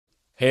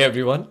Hey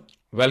everyone,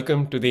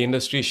 welcome to the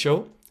Industry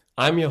Show.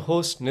 I'm your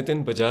host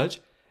Nitin Bajaj,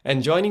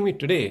 and joining me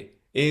today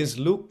is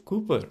Luke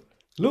Cooper.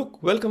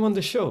 Luke, welcome on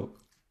the show.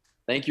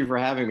 Thank you for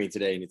having me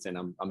today,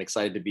 Nitin. I'm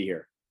excited to be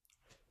here.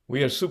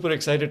 We are super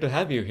excited to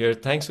have you here.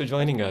 Thanks for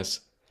joining us.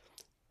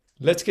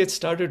 Let's get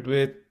started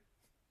with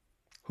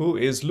who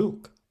is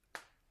Luke?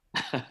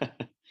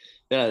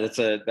 Yeah,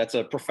 that's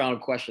a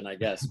profound question, I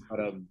guess.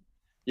 But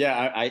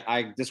yeah,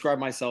 I describe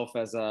myself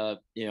as a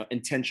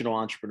intentional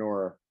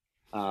entrepreneur,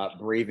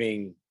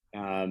 braving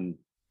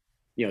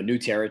new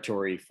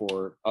territory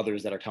for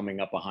others that are coming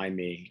up behind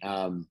me.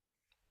 I'm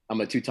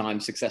a two-time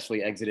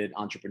successfully exited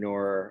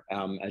entrepreneur,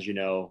 as you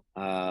know.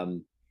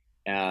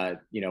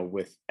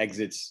 With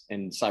exits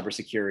in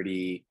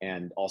cybersecurity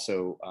and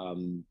also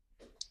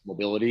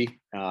mobility,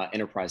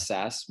 enterprise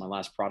SaaS, my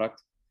last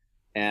product.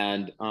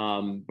 And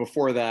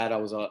before that, I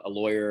was a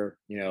lawyer.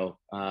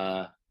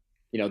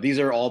 These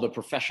are all the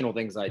professional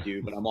things I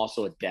do, but I'm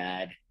also a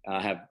dad.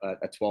 I have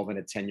a 12 and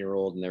a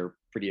 10-year-old, and they're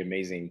pretty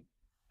amazing.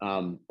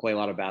 Play a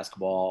lot of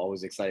basketball.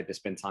 Always excited to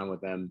spend time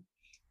with them.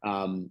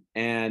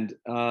 And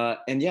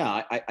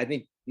yeah, I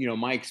think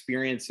my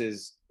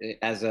experiences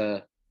as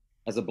a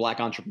black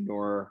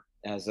entrepreneur,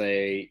 as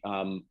a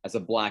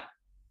black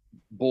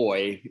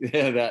boy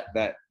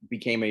that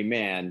became a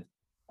man,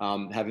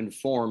 have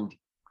informed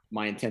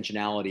my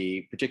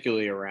intentionality,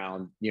 particularly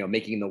around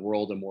making the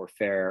world a more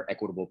fair,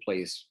 equitable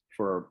place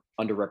for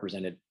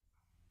underrepresented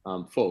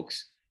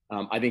folks.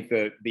 I think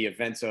the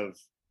events of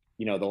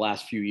the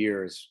last few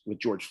years with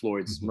George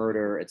Floyd's Mhm.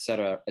 murder, et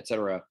cetera,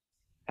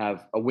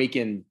 have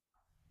awakened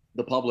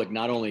the public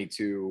not only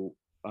to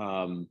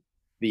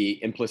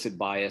the implicit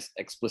bias,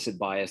 explicit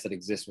bias that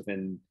exists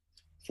within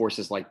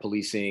forces like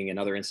policing and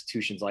other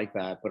institutions like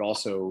that, but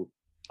also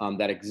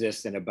that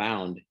exists and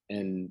abound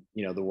in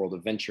the world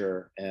of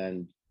venture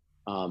and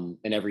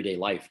in everyday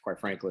life, quite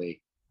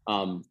frankly.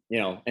 And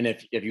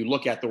if you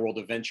look at the world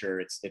of venture,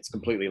 it's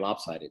completely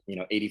lopsided.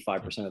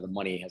 85% of the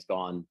money has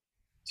gone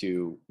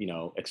to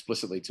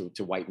explicitly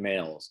to white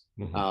males,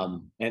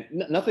 Mhm. and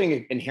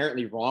nothing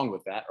inherently wrong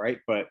with that, right?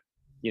 But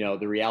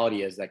the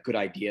reality is that good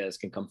ideas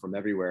can come from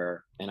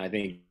everywhere, and I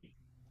think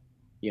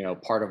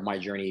part of my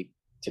journey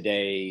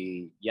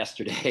today,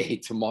 yesterday,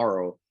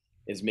 tomorrow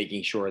is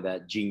making sure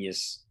that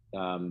genius,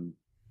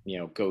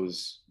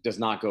 does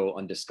not go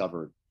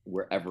undiscovered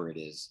wherever it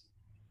is.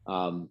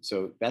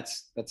 So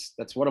that's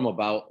what I'm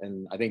about,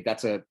 and I think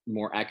that's a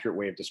more accurate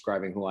way of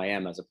describing who I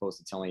am, as opposed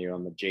to telling you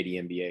I'm a JD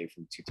MBA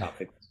from two top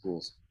 50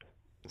 schools.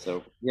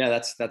 So yeah,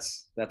 that's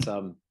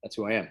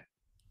who I am.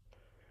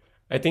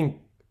 I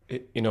think,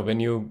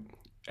 when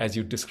as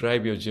you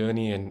describe your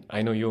journey, and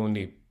I know you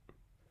only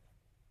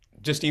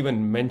just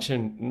even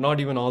mentioned not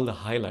even all the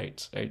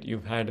highlights, right?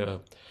 You've had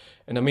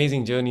an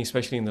amazing journey,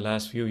 especially in the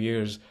last few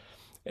years,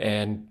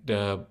 and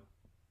the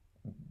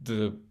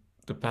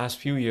the past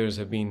few years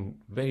have been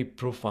very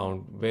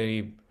profound.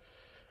 Very,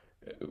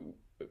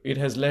 it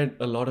has led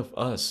a lot of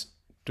us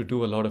to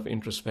do a lot of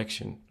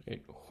introspection.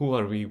 Right? Who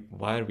are we?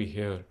 Why are we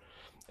here?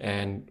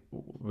 And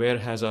where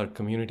has our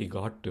community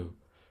got to?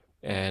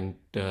 And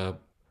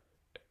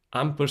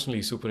I'm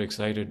personally super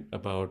excited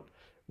about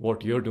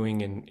what you're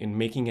doing in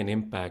making an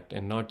impact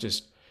and not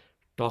just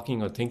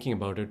talking or thinking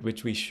about it,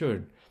 which we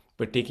should,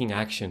 but taking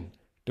action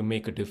to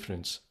make a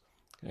difference,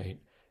 right?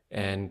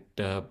 And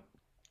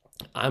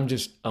I'm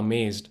just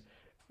amazed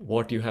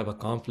what you have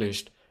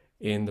accomplished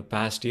in the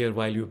past year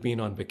while you've been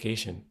on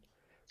vacation.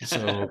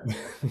 So,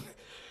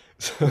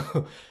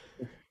 so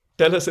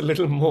tell us a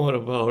little more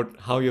about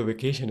how your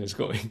vacation is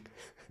going.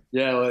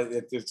 Yeah, well,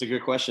 it's a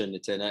good question.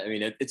 I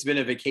mean, it's been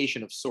a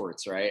vacation of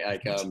sorts, right?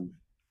 Like,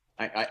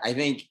 I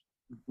think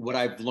what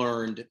I've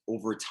learned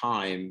over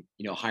time,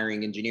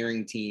 hiring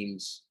engineering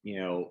teams,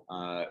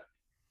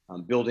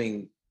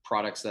 building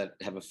products that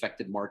have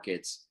affected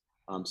markets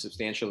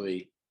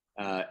substantially,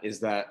 is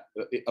that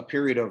a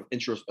period of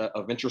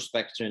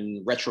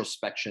introspection,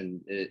 retrospection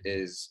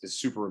is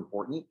super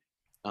important.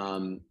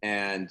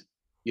 And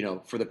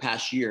for the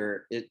past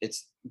year,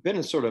 it's been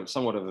a sort of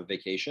somewhat of a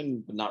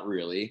vacation, but not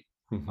really,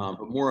 Mhm.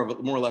 but more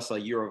or less a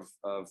year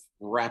of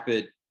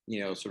rapid,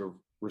 sort of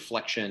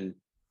reflection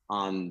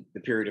on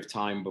the period of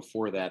time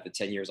before that, the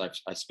 10 years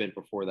I spent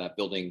before that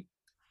building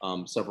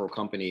several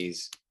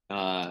companies.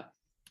 Uh,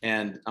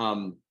 and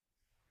um,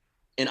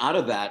 and out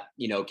of that,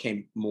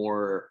 came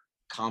more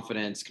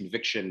confidence,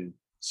 conviction,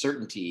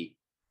 certainty,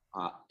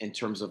 in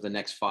terms of the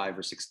next 5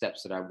 or 6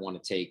 steps that I want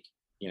to take,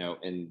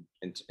 in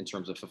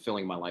terms of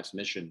fulfilling my life's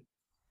mission.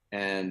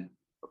 And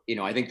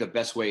I think the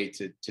best way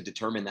to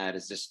determine that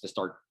is just to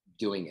start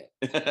doing it,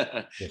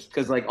 Yes.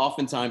 because like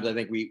oftentimes I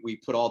think we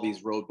put all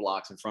these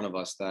roadblocks in front of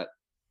us that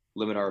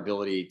limit our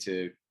ability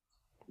to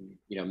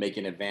make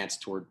an advance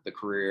toward the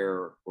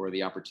career or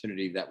the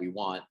opportunity that we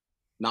want,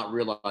 not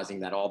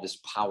realizing that all this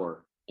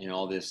power and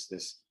all this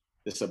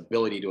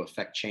ability to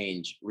affect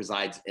change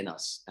resides in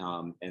us,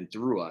 and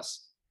through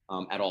us,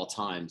 at all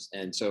times.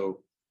 And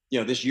so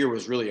this year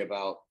was really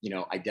about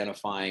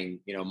identifying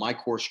my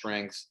core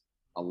strengths,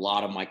 a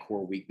lot of my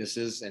core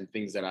weaknesses, and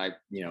things that I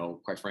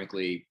quite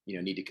frankly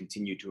need to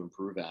continue to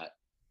improve at.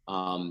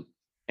 um,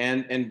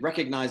 and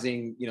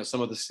recognizing,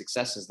 some of the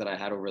successes that I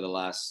had over the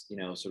last,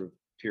 sort of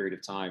period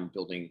of time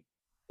building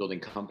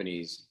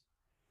companies.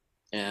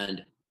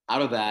 And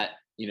out of that,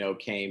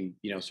 came,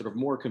 sort of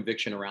more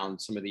conviction around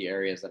some of the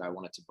areas that I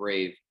wanted to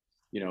brave.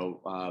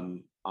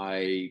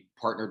 I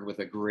partnered with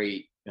a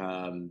great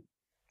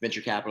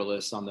venture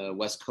capitalist on the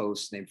West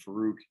Coast named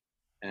Farouk,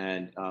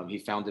 and he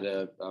founded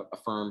a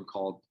firm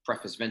called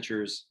Preface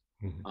Ventures.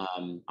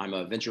 Mhm. I'm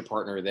a venture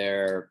partner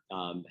there,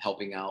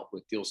 helping out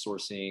with deal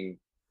sourcing,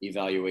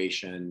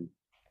 evaluation.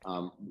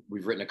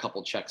 We've written a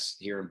couple checks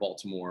here in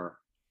Baltimore,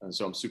 and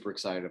so I'm super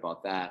excited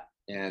about that.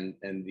 And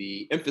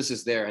the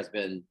emphasis there has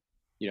been,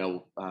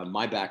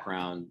 my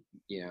background,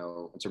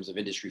 in terms of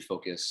industry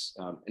focus,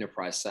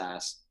 enterprise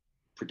SaaS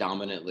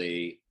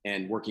predominantly,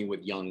 and working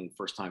with young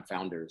first time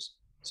founders.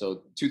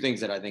 So two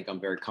things that I think I'm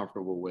very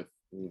comfortable with,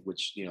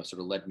 which sort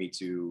of led me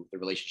to the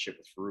relationship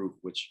with Farouk,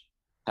 which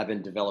have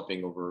been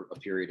developing over a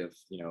period of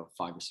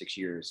 5 or 6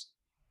 years.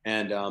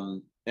 And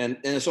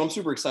so I'm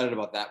super excited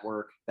about that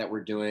work that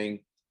we're doing.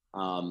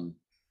 Um,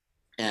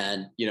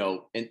 and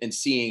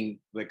seeing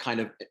the kind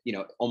of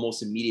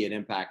almost immediate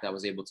impact I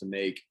was able to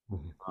make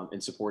Mhm.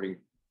 in supporting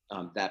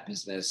that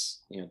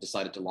business.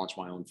 Decided to launch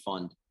my own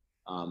fund,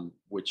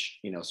 which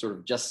sort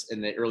of just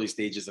in the early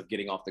stages of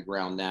getting off the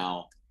ground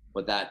now.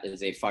 But that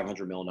is a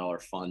 $500 million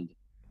fund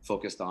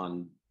focused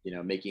on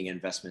making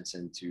investments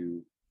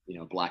into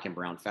Black and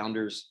Brown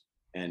founders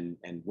and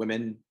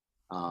women,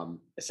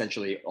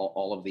 essentially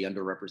all of the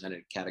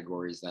underrepresented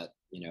categories that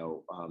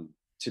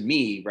to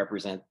me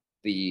represent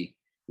the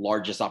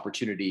largest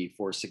opportunity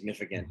for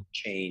significant Mhm.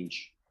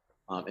 change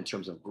in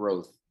terms of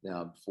growth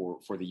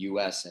for the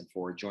U.S. and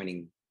for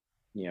joining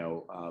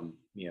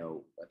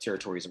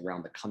territories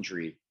around the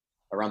country,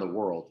 around the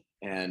world.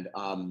 And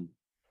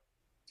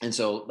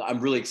so I'm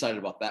really excited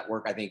about that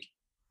work. I think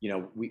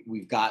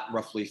we've got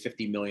roughly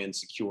 50 million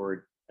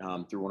secured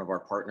through one of our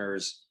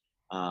partners.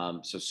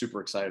 So super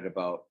excited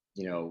about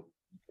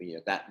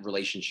that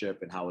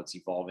relationship and how it's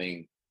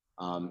evolving.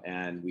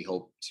 And we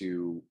hope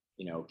to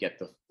get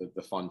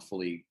the fund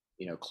fully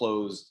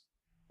closed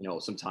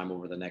sometime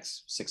over the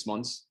next 6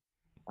 months.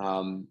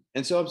 And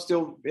so I'm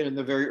still in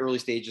the very early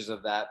stages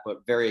of that,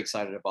 but very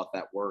excited about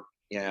that work.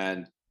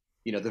 And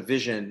the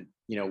vision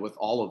with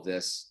all of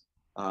this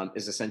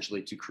is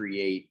essentially to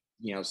create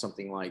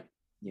something like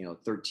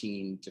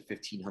 13 to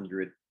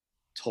 1500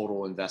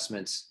 total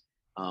investments,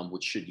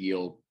 which should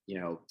yield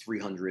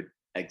 300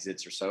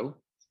 exits or so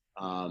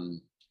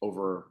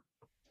over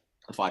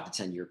a 5 to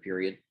 10 year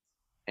period.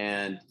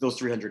 And those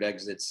 300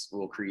 exits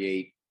will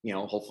create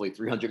hopefully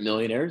 300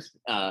 millionaires.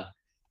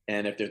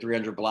 And if they're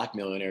 300 Black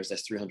millionaires,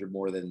 that's 300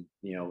 more than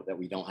that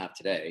we don't have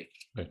today.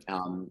 Right.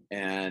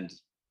 And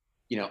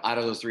out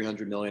of those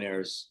 300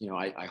 millionaires,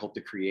 I hope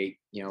to create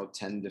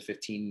 10 to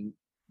 15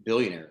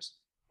 billionaires.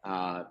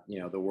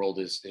 The world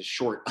is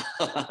short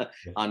Yeah.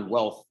 on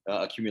wealth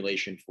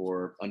accumulation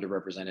for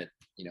underrepresented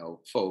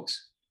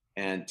folks,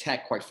 and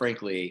tech, quite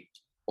frankly,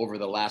 over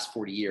the last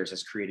 40 years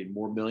has created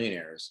more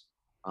millionaires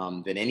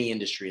than any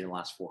industry in the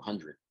last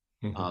 400.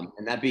 Mhm.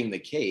 And that being the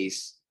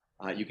case,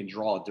 you can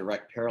draw a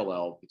direct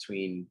parallel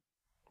between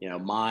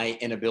my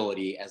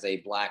inability as a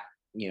Black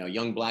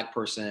young Black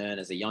person,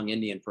 as a young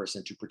Indian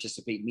person, to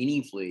participate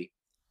meaningfully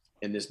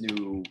in this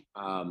new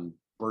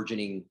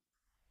burgeoning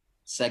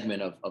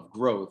segment of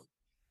growth,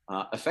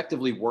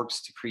 effectively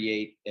works to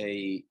create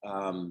a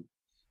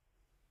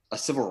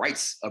civil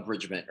rights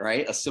abridgment,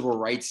 right? A civil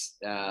rights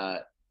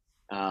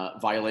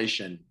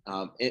violation,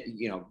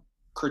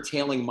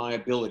 curtailing my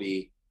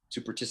ability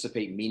to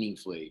participate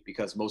meaningfully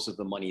because most of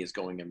the money is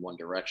going in one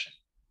direction.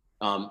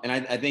 And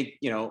I think,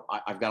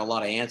 I've got a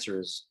lot of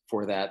answers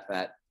for that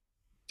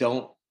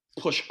don't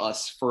push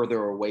us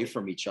further away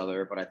from each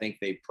other, but I think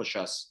they push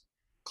us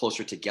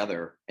closer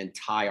together and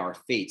tie our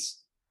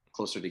fates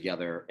closer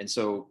together. And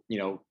so,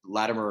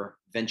 Latimer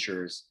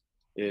Ventures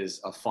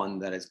is a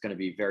fund that is going to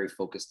be very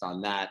focused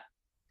on that.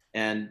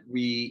 And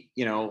we,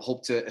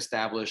 hope to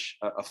establish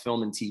a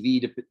film and TV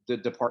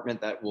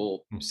department that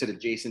will Mhm. sit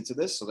adjacent to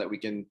this, so that we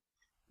can,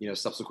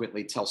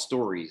 subsequently tell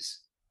stories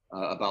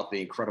about the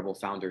incredible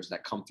founders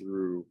that come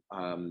through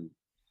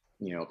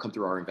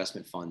our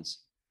investment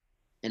funds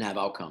and have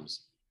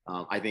outcomes.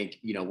 I think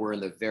we're in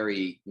the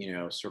very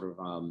sort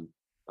of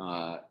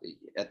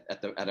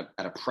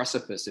at a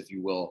precipice, if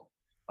you will,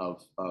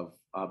 of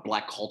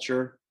Black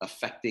culture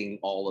affecting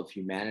all of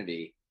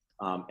humanity,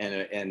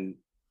 and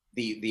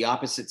the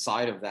opposite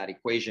side of that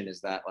equation is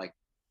that, like,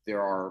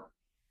 there are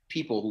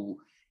people who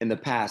in the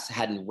past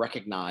hadn't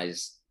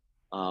recognized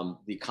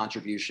the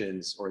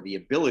contributions or the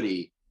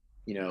ability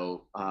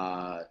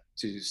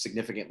to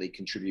significantly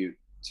contribute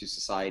to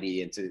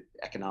society and to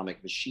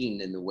economic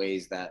machine in the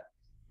ways that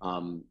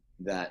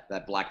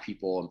that Black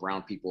people and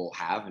brown people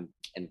have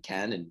and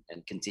can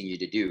and continue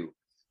to do.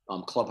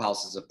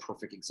 Clubhouse is a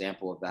perfect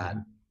example of that,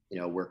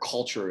 Mhm. where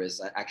culture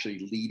is actually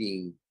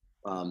leading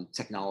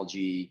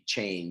technology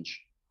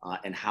change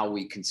and how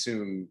we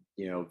consume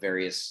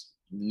various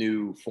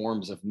new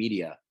forms of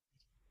media.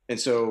 and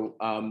so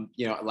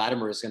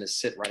Latimer is going to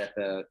sit right at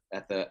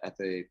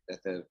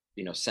the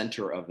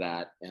center of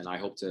that, and I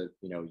hope to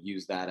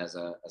use that as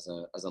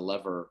a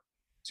lever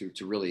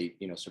to really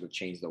sort of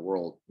change the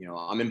world.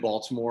 I'm in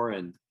Baltimore,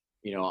 and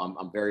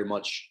I'm very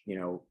much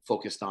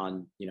focused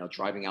on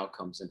driving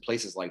outcomes in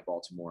places like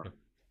Baltimore.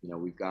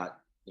 We've got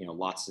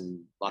lots and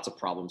lots of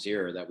problems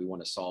here that we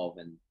want to solve,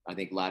 and I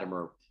think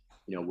Latimer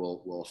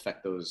will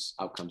affect those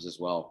outcomes as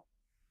well.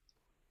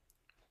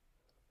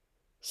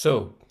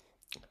 So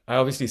I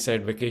obviously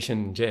said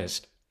vacation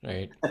jest,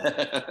 right?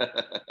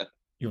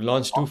 You've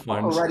launched two I'm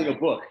funds. writing a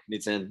book,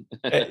 Nitin.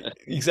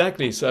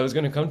 Exactly. So I was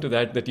going to come to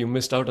that you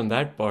missed out on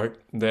that part,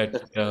 that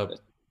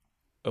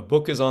a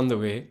book is on the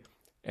way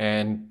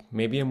and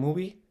maybe a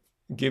movie,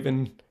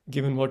 given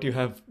what you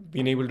have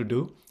been able to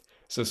do.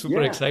 So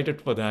super Yeah.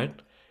 excited for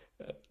that.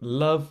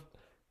 Love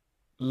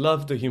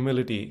love the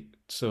humility.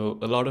 So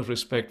a lot of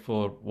respect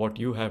for what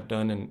you have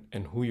done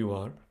and who you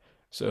are.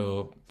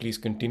 So please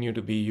continue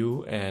to be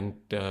you and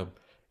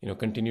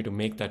continue to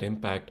make that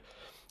impact.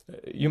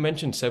 You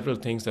mentioned several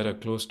things that are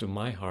close to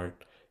my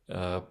heart.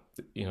 Uh,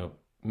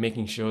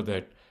 Making sure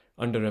that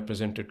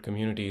underrepresented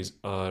communities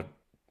are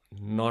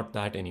not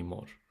that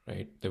anymore,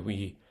 right? That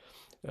we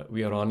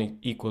are on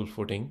equal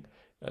footing.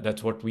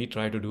 That's what we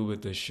try to do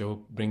with this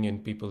show, bring in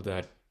people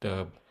that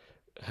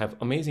have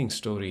amazing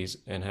stories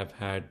and have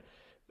had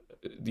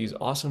these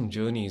awesome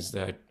journeys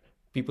that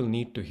people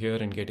need to hear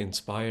and get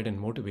inspired and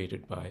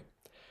motivated by.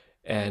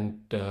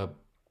 And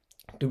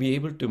to be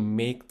able to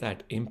make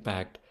that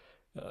impact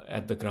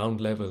at the ground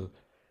level,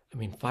 I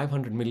mean,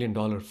 $500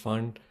 million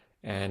fund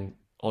and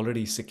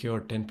already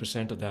secured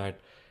 10% of that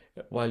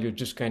while you're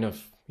just kind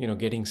of,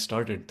 getting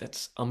started.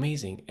 That's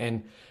amazing.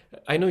 And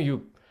I know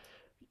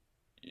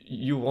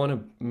you want to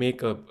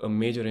make a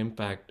major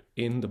impact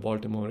in the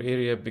Baltimore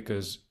area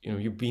because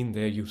you've been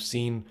there, you've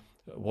seen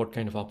what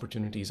kind of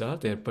opportunities are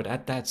there. But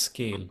at that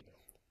scale,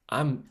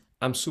 I'm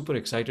super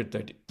excited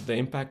that the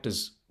impact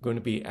is going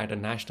to be at a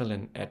national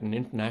and at an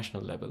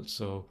international level.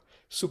 So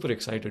super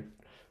excited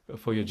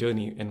for your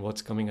journey and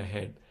what's coming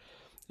ahead.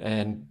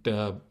 And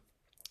the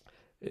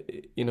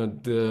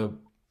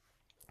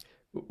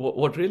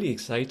what really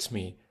excites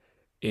me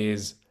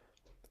is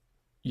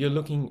you're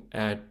looking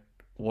at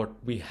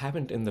what we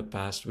haven't in the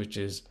past, which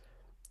is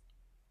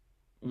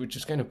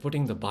kind of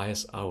putting the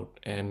bias out,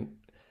 and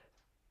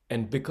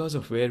because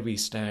of where we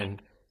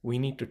stand, we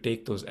need to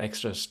take those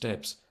extra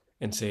steps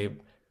and say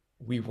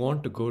we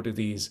want to go to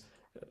these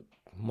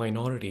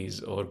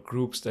minorities or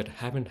groups that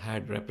haven't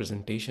had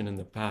representation in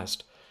the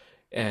past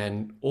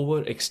and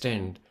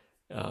overextend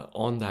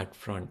on that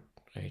front,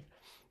 right?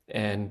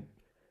 And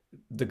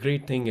the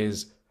great thing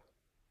is,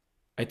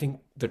 I think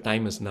the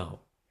time is now,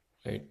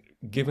 right?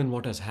 Given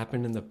what has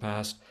happened in the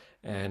past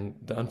and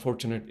the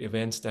unfortunate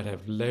events that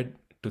have led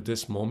to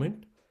this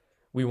moment,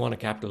 we want to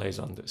capitalize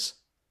on this.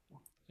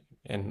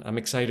 And I'm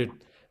excited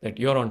that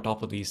you're on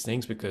top of these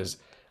things because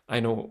I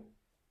know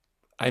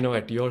I know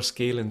at your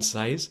scale and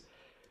size,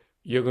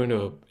 you're going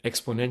to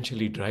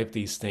exponentially drive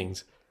these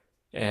things.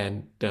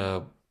 And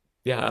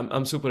yeah,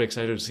 I'm super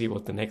excited to see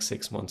what the next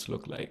 6 months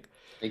look like.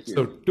 Thank you.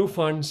 So, two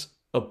funds,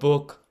 a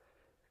book,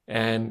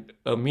 and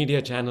a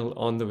media channel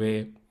on the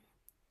way.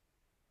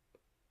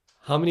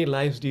 How many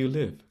lives do you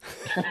live?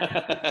 And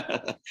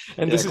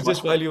Yeah, this is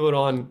just while you were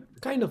on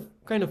kind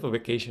of a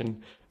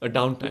vacation, a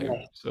downtime.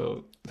 yeah.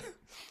 So,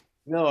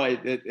 No,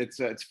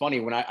 it's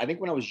funny. I think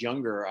when I was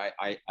younger,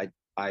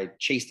 I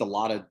chased a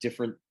lot of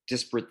different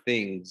disparate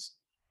things,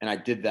 and I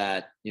did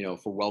that,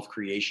 for wealth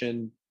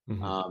creation,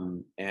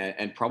 mhm.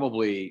 and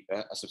probably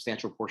a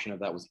substantial portion of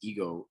that was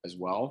ego as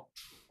well,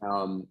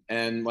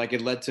 and like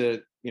it led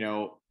to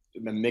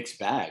a mixed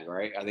bag,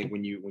 right? I think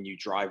when you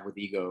drive with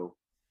ego,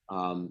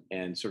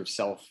 and sort of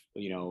self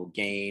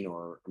gain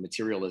or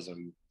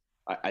materialism,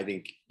 I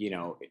think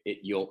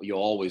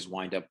you'll always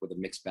wind up with a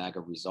mixed bag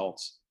of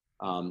results,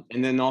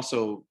 and then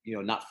also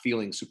not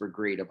feeling super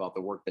great about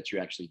the work that you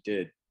actually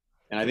did.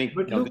 And I think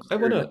But this look, I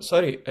year, wanna,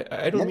 sorry,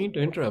 I don't yeah. mean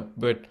to interrupt,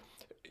 but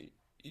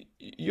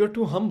you're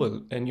too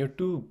humble and you're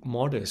too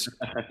modest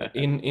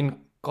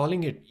in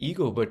calling it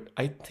ego, but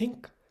I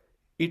think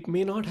it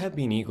may not have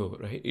been ego,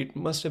 right? It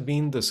must have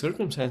been the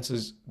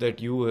circumstances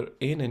that you were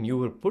in and you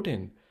were put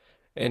in.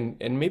 And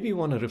maybe you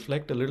want to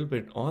reflect a little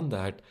bit on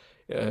that.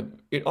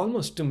 It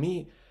almost, to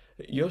me,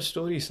 your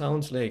story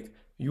sounds like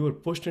you were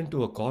pushed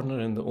into a corner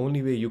and the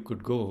only way you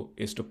could go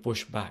is to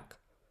push back,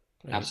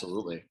 right?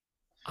 Absolutely,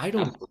 I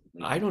don't absolutely.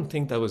 I don't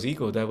think that was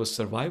ego. That was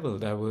survival.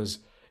 That was,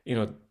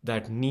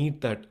 that need,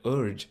 that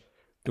urge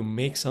to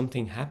make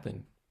something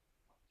happen.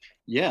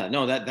 Yeah,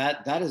 no,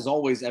 that is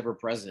always ever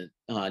present,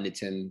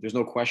 Nitin. There's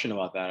no question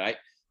about that.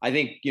 I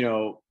think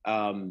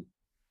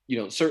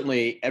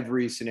certainly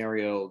every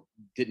scenario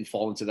didn't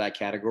fall into that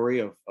category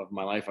of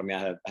my life. I mean,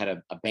 I had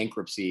a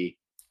bankruptcy,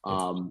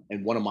 Yeah.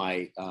 in one of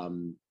my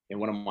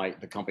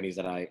the companies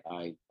that I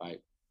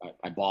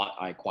bought,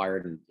 I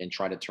acquired and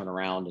tried to turn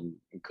around, and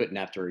couldn't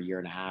after a year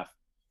and a half,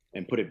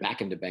 and put it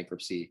back into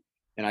bankruptcy.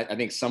 And I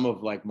think some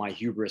of like my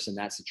hubris in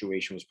that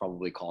situation was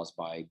probably caused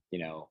by,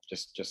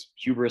 just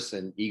hubris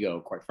and ego,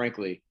 quite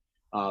frankly,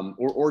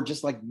 or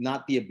just like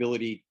not the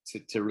ability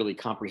to really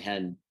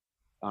comprehend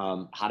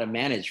how to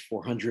manage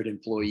 400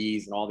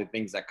 employees and all the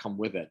things that come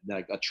with it,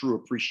 like a true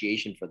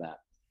appreciation for that.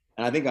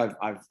 And I think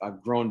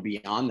I've grown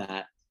beyond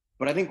that.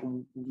 But I think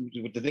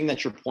the thing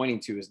that you're pointing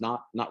to is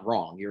not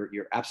wrong.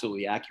 You're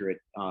absolutely accurate,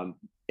 and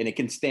it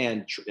can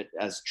stand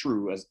as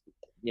true as,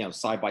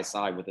 side by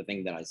side with the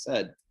thing that I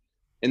said.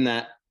 In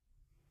that,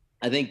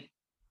 I think,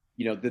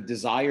 the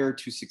desire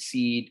to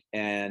succeed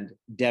and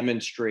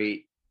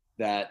demonstrate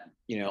that,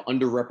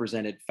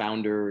 underrepresented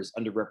founders,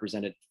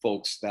 underrepresented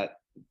folks that,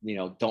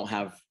 don't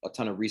have a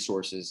ton of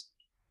resources,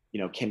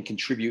 can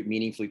contribute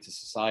meaningfully to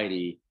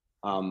society,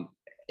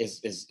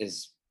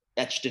 is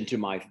etched into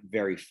my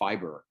very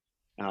fiber.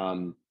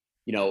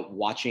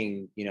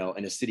 Watching,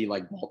 in a city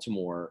like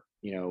Baltimore,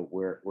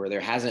 where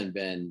there hasn't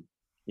been,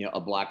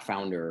 a Black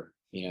founder,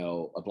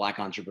 a Black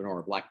entrepreneur,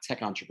 a Black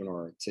tech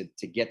entrepreneur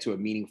to get to a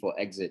meaningful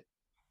exit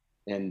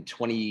in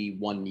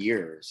 21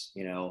 years,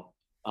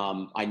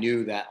 I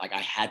knew that like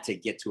I had to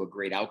get to a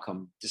great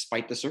outcome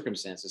despite the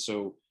circumstances.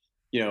 So,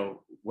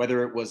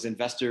 whether it was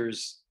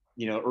investors,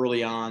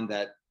 early on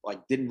that like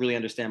didn't really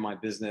understand my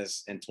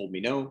business and told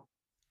me no,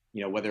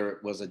 whether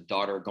it was a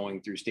daughter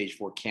going through stage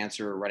 4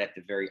 cancer right at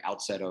the very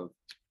outset of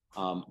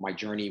my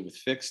journey with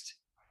Fixed,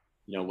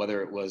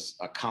 whether it was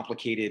a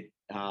complicated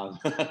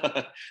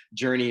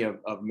journey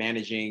of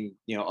managing,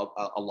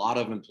 a lot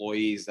of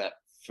employees that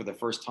for the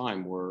first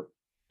time were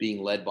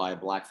being led by a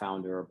Black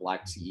founder, a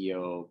Black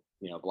CEO,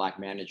 Black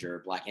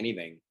manager, Black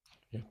anything.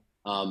 Yeah.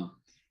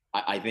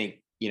 I think,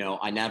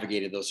 I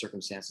navigated those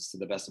circumstances to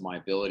the best of my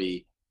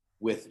ability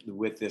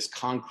with this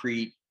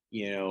concrete,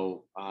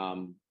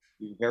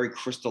 very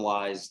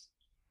crystallized,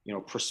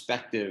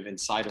 perspective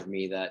inside of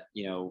me that,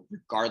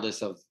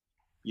 regardless of,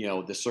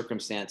 the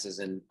circumstances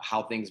and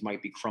how things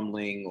might be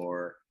crumbling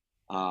or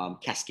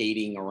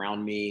cascading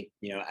around me,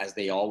 as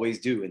they always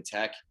do in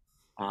tech,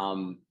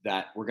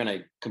 that we're going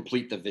to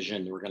complete the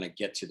vision. We're going to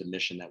get to the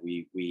mission that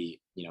we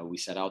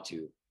set out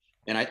to.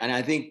 And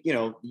I think,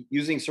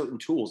 using certain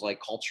tools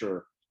like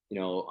culture,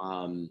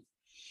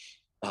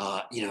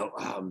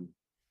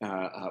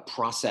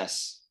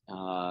 process,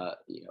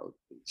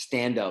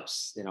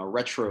 stand-ups,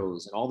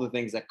 retros, and all the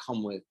things that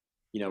come with,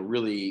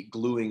 really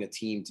gluing a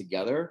team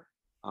together.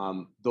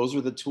 Those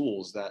are the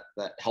tools that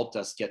helped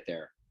us get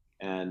there.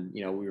 And,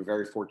 we were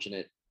very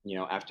fortunate,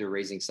 after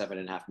raising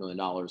 $7.5 million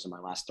in my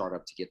last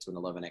startup to get to an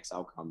 11x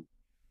outcome.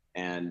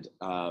 And,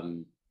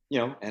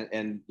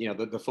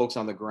 the folks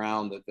on the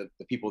ground,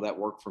 the people that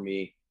work for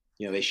me,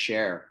 they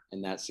share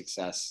in that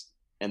success,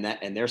 and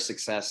their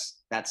success,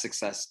 that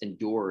success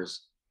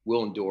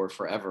will endure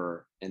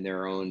forever in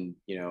their own,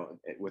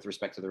 with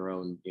respect to their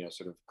own,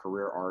 sort of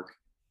career arc,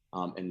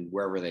 and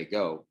wherever they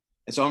go.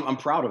 And so I'm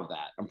proud of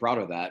that. I'm proud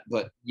of that.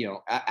 But,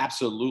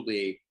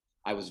 absolutely,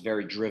 I was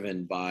very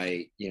driven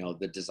by,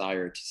 the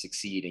desire to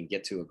succeed and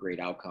get to a great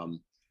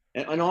outcome.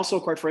 And also,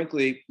 quite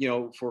frankly,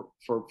 for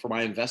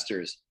my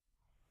investors,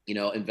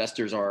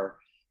 investors are,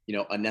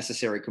 a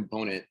necessary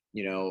component,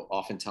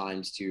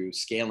 oftentimes to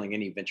scaling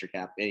any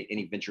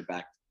any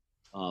venture-backed,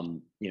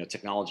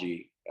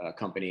 technology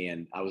company.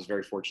 And I was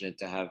very fortunate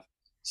to have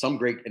some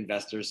great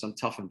investors, some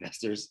tough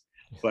investors,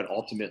 but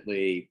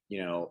ultimately,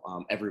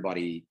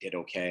 everybody did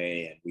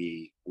okay, and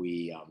we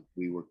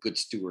were good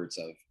stewards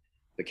of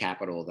the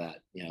capital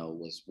that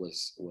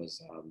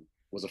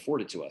was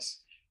afforded to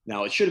us.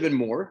 Now, it should have been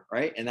more,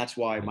 right? And that's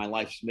why my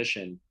life's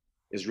mission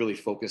is really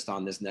focused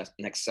on this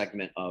next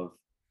segment of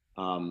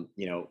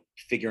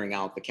figuring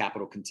out the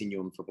capital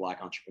continuum for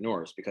Black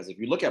entrepreneurs. Because if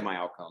you look at my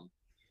outcome,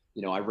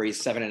 I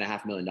raised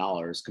 $7.5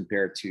 million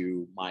compared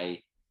to my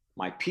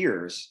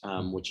peers,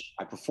 which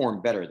I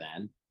performed better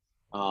than.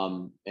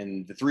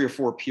 And the 3 or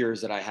 4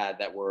 peers that I had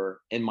that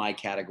were in my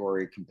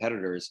category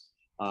competitors,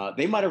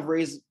 they might have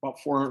raised about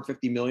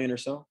 450 million or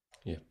so,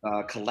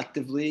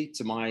 collectively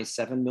to my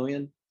 7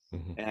 million.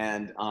 Mm-hmm.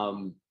 And,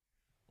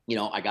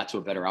 I got to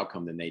a better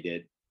outcome than they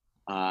did.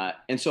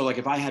 And so like,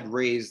 if I had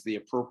raised the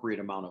appropriate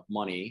amount of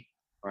money,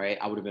 right,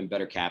 I would have been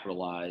better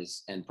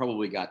capitalized and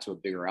probably got to a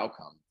bigger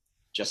outcome,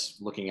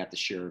 just looking at the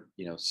sheer,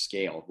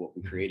 scale of what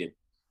we created.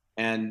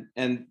 And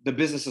the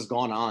business has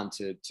gone on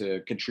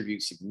to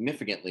contribute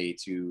significantly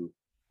to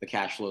the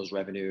cash flows,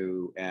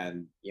 revenue,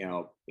 and,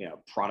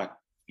 product,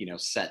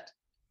 set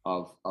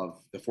of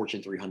the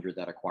Fortune 300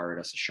 that acquired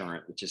us,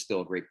 Assurant, which is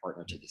still a great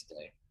partner to this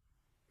day.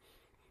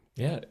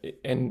 Yeah.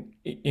 And,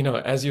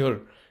 as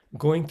you're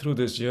going through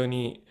this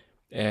journey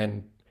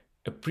and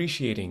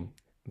appreciating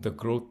the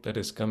growth that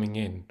is coming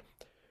in,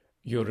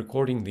 you're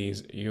recording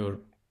these, you're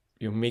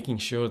making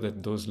sure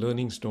that those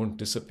learnings don't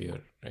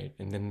disappear, right?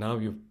 And then now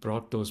you've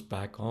brought those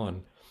back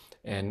on,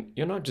 and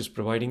you're not just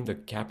providing the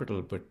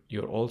capital, but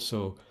you're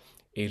also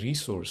a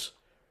resource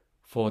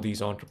for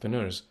these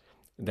entrepreneurs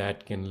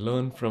that can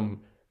learn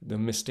from the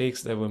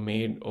mistakes that were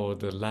made or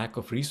the lack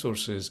of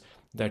resources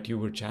that you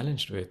were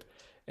challenged with.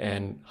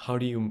 And how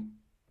do you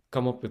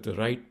come up with the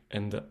right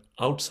and the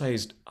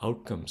outsized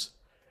outcomes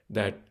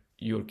that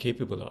you're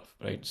capable of,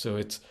 right? So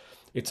it's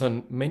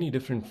on many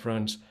different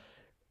fronts,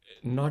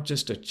 not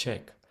just a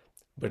check,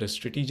 but a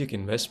strategic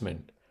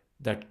investment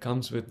that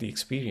comes with the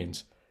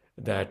experience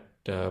that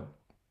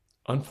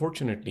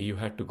unfortunately you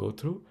had to go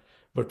through.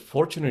 But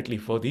fortunately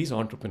for these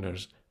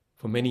entrepreneurs,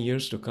 for many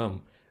years to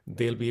come,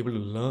 they'll be able to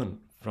learn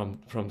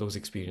from those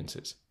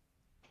experiences.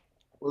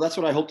 Well, that's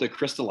what I hope to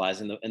crystallize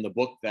in the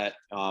book that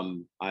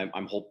I'm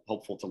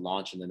hopeful to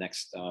launch in the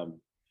next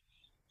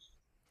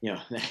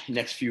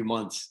next few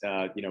months.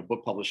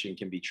 Book publishing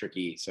can be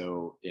tricky,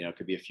 so it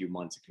could be a few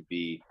months, it could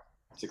be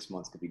 6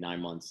 months, it could be 9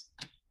 months,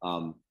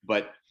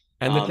 but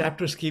And the um,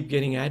 chapters keep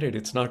getting added.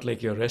 It's not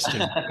like you're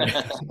resting.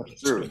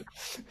 true,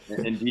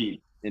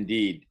 indeed,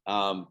 indeed.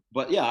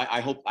 But yeah,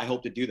 I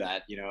hope to do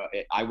that.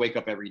 I wake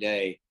up every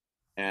day,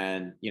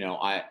 and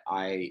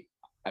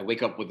I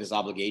wake up with this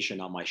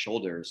obligation on my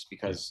shoulders Yeah.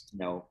 because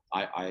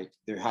I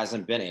there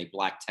hasn't been a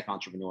Black tech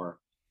entrepreneur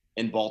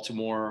in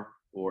Baltimore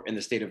or in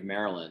the state of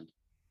Maryland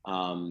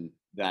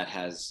that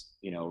has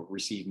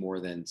received more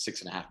than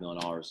 $6.5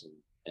 million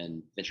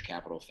in venture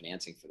capital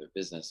financing for their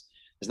business.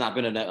 There's not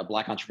been a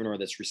Black entrepreneur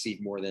that's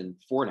received more than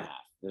 4.5.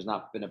 There's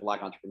not been a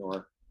Black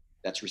entrepreneur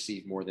that's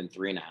received more than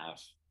 3.5,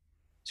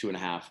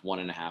 2.5,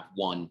 1.5,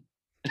 one,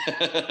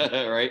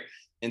 right?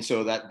 And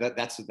so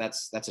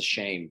that's a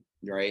shame,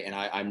 right? And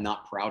I'm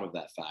not proud of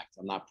that fact.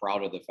 I'm not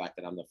proud of the fact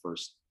that I'm the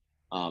first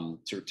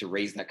to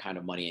raise that kind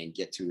of money and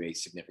get to a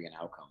significant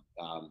outcome.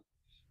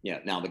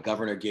 Now the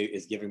governor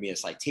is giving me a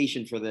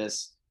citation for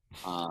this.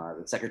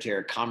 The Secretary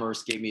of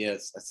Commerce gave me a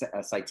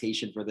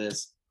citation for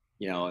this.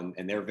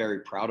 And they're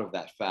very proud of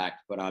that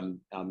fact. But I'm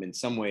in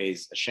some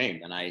ways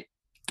ashamed, and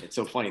it's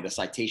so funny. The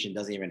citation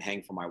doesn't even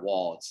hang from my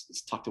wall.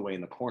 It's tucked away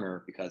in the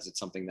corner because it's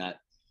something that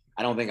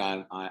I don't think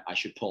I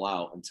should pull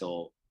out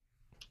until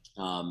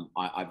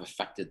I've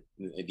affected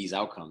these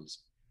outcomes.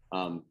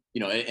 And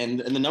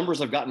the numbers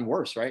have gotten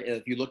worse, right?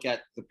 If you look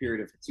at the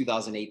period of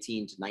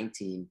 2018 to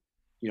 19,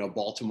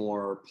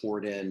 Baltimore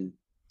poured in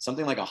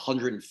something like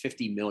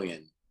 150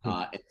 million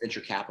in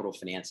venture capital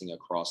financing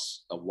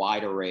across a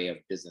wide array of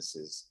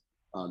businesses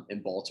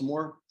in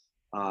Baltimore.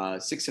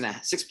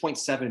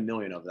 6.7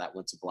 million of that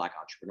went to Black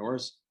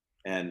entrepreneurs.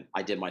 And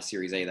I did my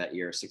Series A that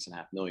year,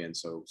 6.5 million.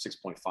 So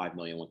 6.5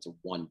 million went to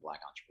one Black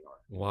entrepreneur.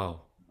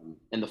 Wow.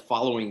 And the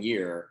following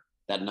year,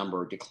 that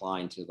number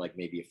declined to like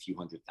maybe a few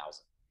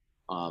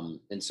 100,000.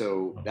 And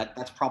so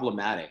that's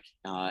problematic.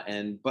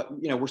 But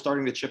we're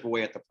starting to chip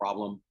away at the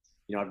problem.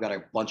 I've got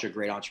a bunch of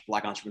great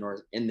Black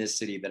entrepreneurs in this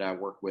city that I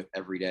work with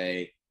every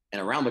day,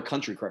 and around the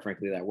country, quite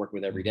frankly, that I work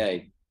with every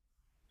day,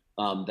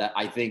 that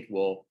I think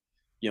will,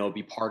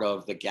 be part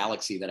of the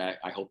galaxy that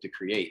I hope to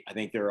create. I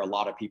think there are a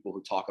lot of people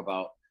who talk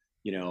about,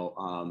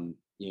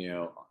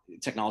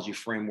 technology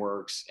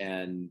frameworks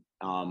and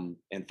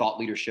thought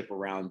leadership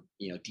around,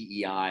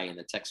 DEI in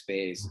the tech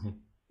space.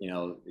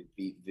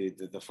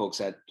 The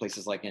folks at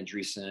places like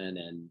Andreessen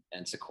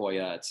and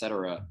Sequoia, et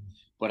cetera.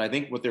 But I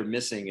think what they're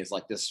missing is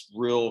like this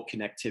real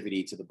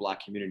connectivity to the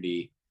Black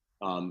community,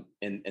 and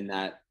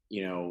that,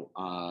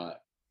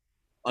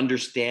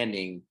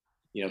 understanding,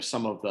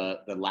 some of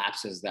the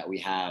lapses that we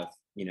have,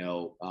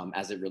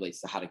 as it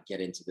relates to how to get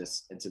into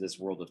this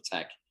world of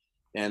tech.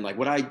 And like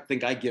what I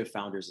think I give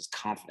founders is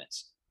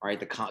confidence, right?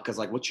 Because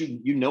like what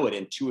it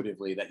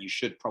intuitively that you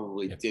should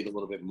probably dig a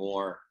little bit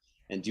more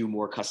and do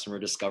more customer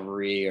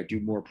discovery or do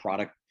more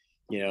product,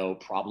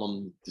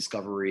 problem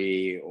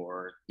discovery,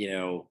 or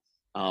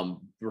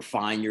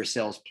refine your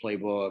sales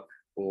playbook,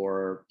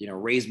 or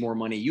raise more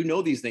money.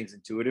 These things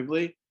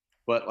intuitively,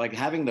 but like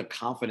having the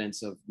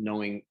confidence of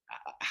knowing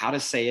how to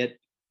say it,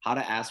 how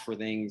to ask for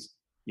things,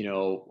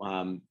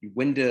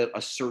 when to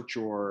assert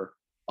your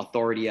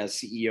authority as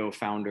CEO,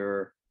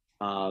 founder,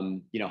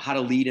 how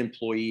to lead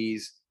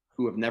employees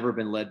who have never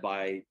been led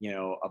by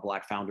a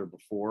Black founder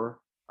before,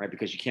 right?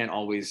 Because you can't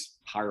always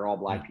hire all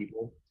Black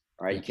people,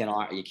 right? You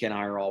can't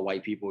hire all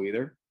white people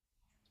either.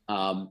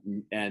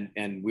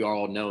 And we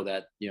all know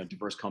that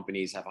diverse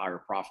companies have higher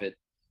profit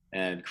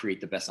and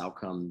create the best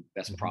outcome,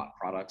 best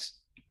products.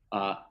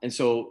 And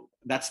so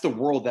that's the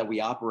world that we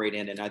operate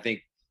in. And I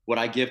think what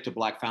I give to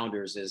Black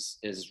founders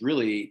is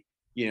really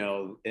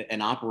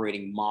an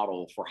operating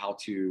model for how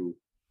to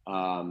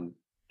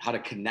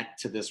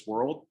connect to this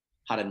world,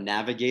 how to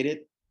navigate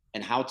it,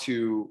 and how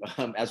to,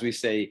 as we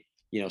say,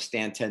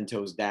 stand 10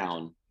 toes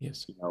down.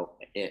 Yes.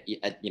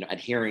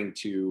 Adhering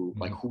to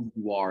like who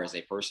you are as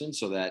a person,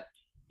 so that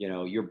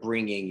you're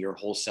bringing your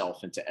whole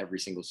self into every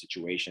single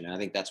situation. And I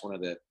think that's one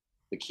of the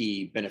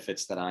key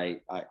benefits that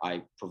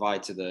I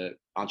provide to the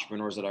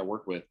entrepreneurs that I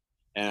work with.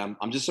 And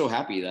I'm just so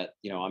happy that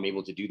I'm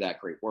able to do that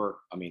great work.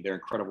 I mean, they're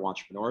incredible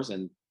entrepreneurs,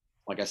 and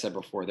like I said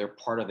before, they're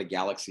part of the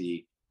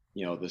galaxy,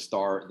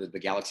 the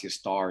galaxy of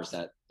stars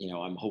that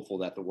I'm hopeful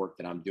that the work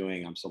that I'm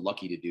doing, I'm so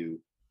lucky to do,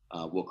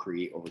 will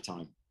create over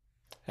time.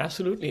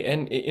 Absolutely.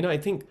 And I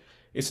think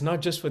it's not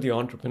just for the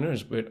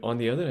entrepreneurs, but on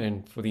the other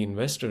end, for the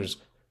investors,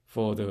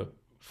 for the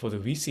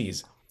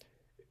VCs,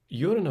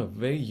 you're in a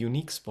very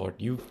unique spot.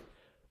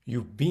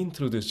 You've been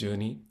through this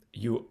journey.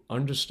 You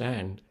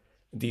understand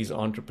these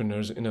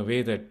entrepreneurs in a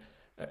way that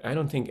I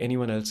don't think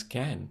anyone else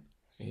can.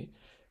 Right?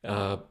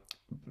 Uh,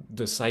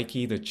 the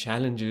psyche, the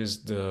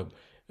challenges, the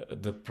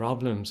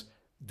problems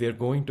they're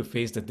going to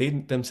face that they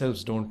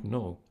themselves don't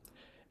know,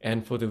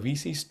 and for the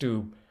VCs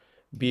to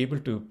be able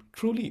to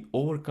truly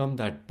overcome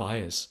that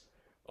bias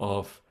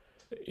of,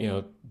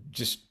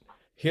 just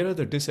here are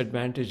the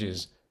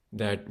disadvantages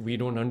that we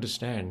don't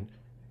understand,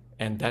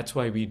 and that's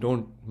why we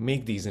don't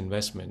make these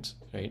investments,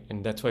 right?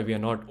 And that's why we are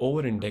not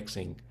over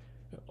indexing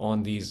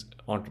on these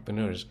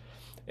entrepreneurs.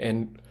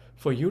 And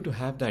for you to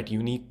have that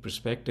unique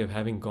perspective,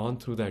 having gone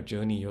through that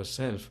journey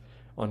yourself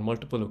on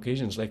multiple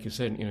occasions, like you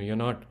said,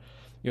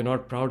 you're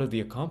not proud of the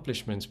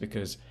accomplishments,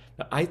 because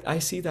I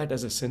see that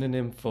as a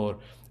synonym for,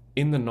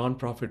 in the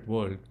nonprofit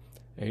world,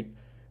 right?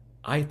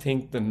 I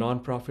think the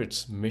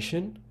nonprofit's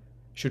mission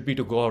should be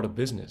to go out of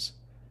business,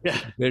 Yeah,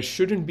 because there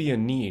shouldn't be a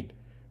need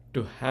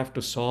to have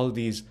to solve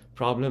these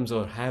problems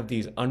or have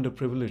these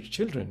underprivileged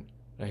children,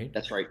 right?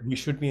 that's right. We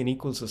should be an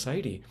equal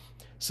society.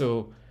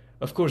 So,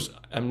 of course,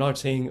 I'm not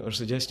saying or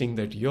suggesting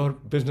that your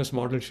business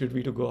model should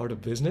be to go out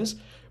of business,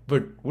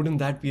 but wouldn't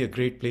that be a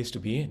great place to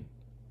be in?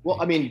 Well,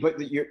 Right? I mean, but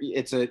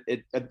it's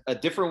a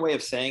different way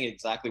of saying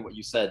exactly what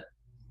you said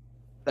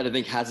that I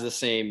think has the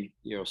same,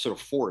 sort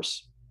of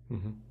force.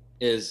 Mm-hmm.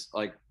 Is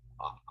like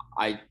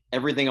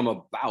everything I'm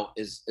about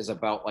is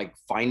about like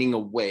finding a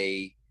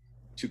way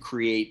to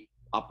create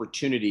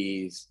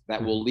opportunities that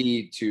Mm-hmm. will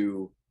lead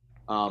to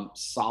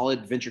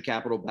solid venture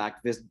capital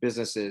backed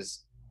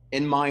businesses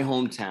in my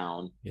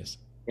hometown, Yes.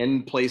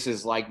 in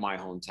places like my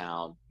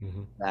hometown,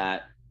 Mm-hmm.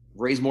 that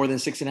raise more than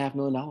 $6.5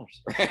 million,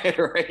 right?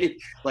 Right?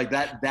 Like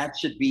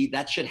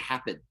that should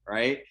happen,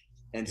 right?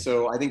 And Yes.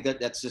 so I think that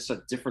that's just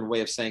a different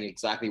way of saying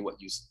exactly what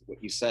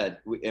you said,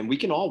 and we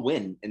can all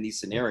win in these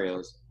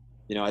scenarios.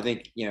 I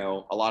think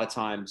a lot of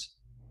times,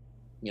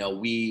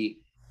 we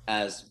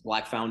as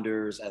Black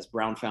founders, as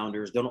Brown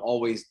founders, don't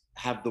always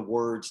have the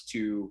words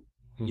to,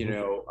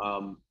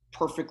 Mm-hmm.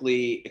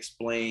 perfectly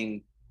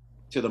explain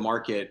to the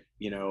market,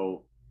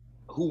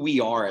 who we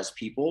are as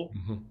people,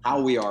 Mm-hmm.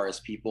 how we are as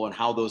people, and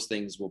how those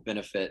things will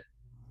benefit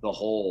the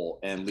whole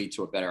and lead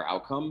to a better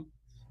outcome.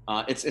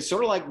 It's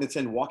sort of like it's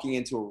in walking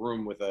into a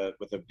room with a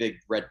big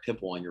red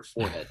pimple on your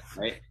forehead,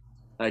 right?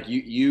 Like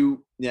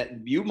you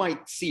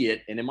might see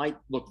it and it might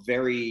look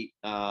very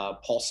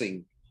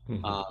pulsing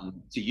Mm-hmm.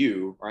 to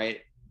you, right?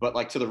 But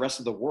like to the rest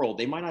of the world,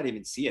 they might not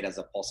even see it as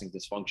a pulsing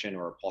dysfunction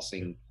or a Yeah.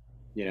 pulsing,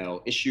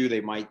 issue.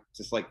 They might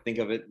just like think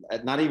of it,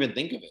 not even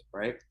think of it,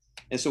 right?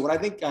 And so what I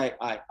think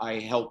I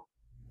help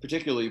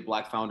particularly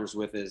Black founders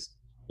with is,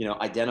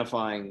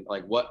 identifying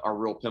like what are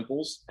real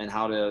pimples and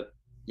how to,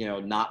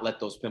 not let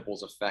those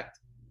pimples affect,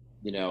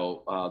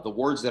 the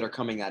words that are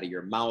coming out of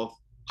your mouth,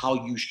 how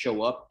you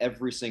show up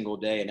every single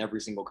day and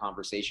every single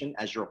conversation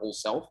as your whole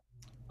self.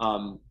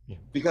 Um, Yeah.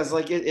 because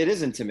like it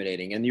is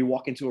intimidating, and you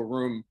walk into a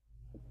room,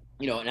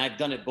 and I've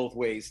done it both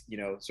ways,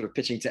 sort of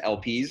pitching to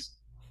LPs,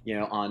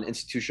 on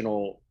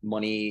institutional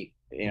money,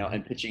 Mm-hmm.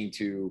 and pitching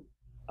to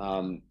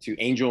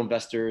angel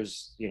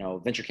investors,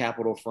 venture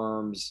capital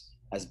firms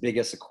as big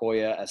as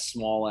Sequoia, as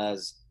small as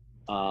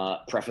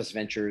Preface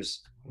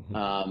Ventures.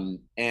 Mm-hmm.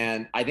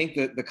 And I think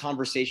that the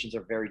conversations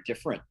are very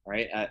different,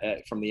 right?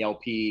 From the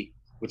LP,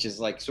 which is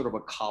like sort of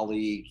a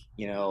colleague,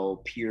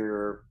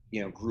 peer,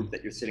 group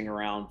that you're sitting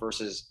around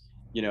versus,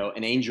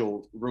 an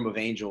angel room of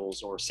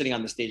angels, or sitting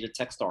on the stage at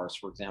Techstars,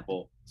 for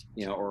example,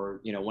 or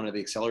one of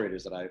the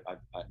accelerators that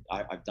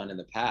I've done in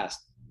the past,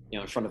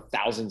 in front of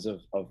thousands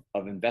of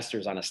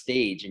investors on a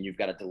stage, and you've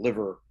got to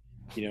deliver,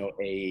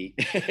 a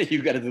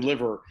you've got to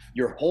deliver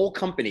your whole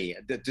company,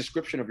 the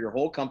description of your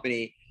whole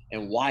company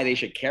and why they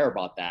should care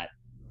about that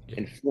Yeah.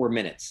 in 4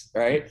 minutes,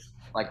 right? Yes.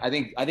 Like I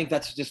think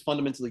that's just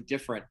fundamentally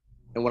different.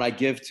 And what I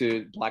give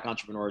to Black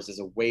entrepreneurs is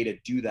a way to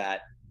do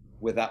that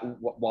without,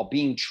 while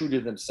being true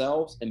to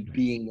themselves and Right.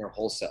 being their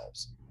whole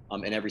selves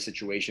in every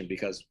situation.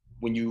 Because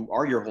when you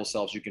are your whole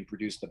selves, you can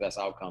produce the best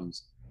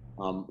outcomes.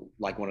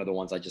 Like one of the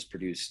ones I just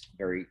produced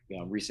very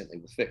recently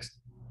with Fixed.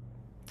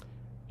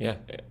 Yeah.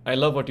 I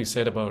love what you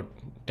said about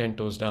 10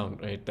 toes down,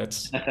 right?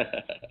 That's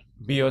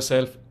be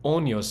yourself,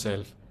 own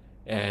yourself,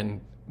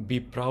 and be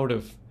proud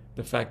of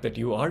the fact that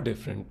you are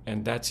different,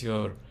 and that's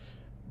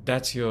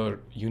your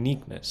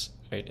uniqueness,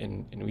 right?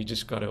 And we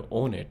just gotta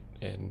own it.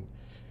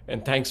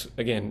 And thanks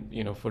again,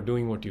 for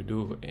doing what you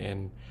do.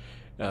 And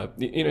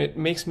it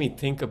makes me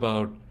think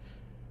about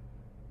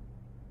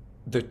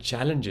the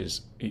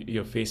challenges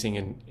you're facing,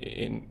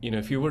 in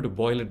if you were to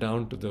boil it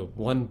down to the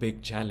one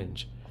big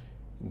challenge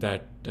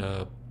that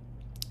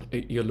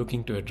you're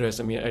looking to address.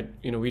 I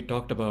mean, we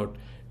talked about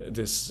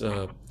this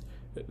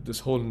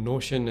whole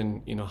notion,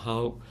 and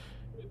how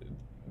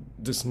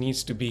this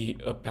needs to be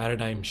a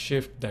paradigm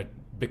shift that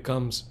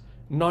becomes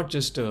not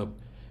just a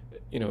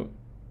you know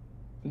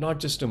not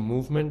just a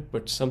movement,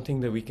 but something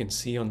that we can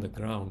see on the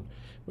ground.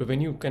 But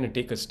when you kind of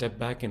take a step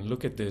back and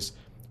look at this,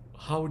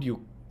 how do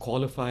you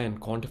qualify and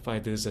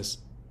quantify this as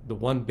the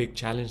one big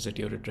challenge that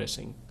you're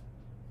addressing?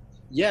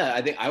 Yeah,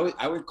 I think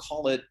I would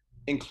call it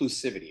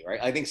inclusivity, right?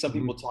 I think some Hmm.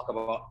 people talk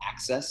about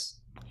access,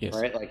 Yes.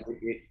 right? Like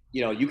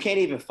you can't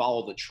even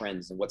follow the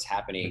trends and what's Right.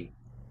 happening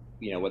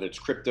whether it's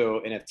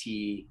crypto,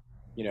 NFT,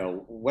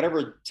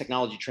 whatever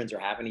technology trends are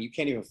happening, you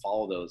can't even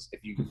follow those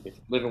if you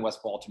live in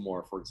West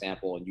Baltimore, for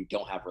example, and you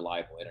don't have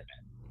reliable internet,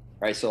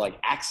 right? So like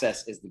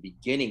access is the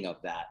beginning of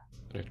that.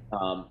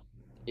 Right.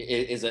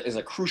 Is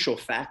a crucial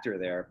factor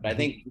there. But I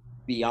think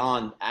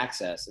beyond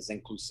access is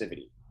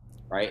inclusivity,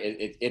 right?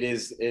 It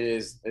is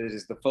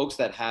the folks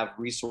that have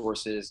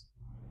resources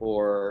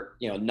or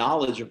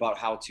knowledge about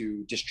how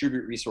to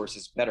distribute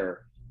resources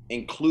better,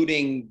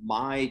 including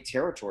my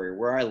territory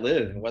where I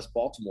live in West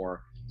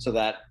Baltimore, so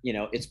that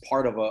it's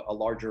part of a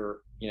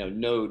larger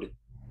node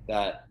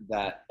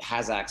that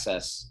has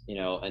access,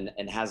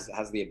 and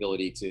has the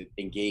ability to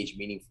engage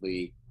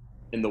meaningfully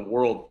in the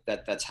world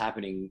that's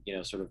happening,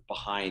 sort of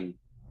behind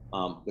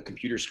the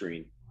computer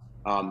screen.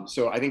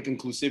 So I think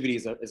inclusivity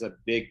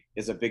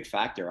is a big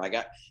factor.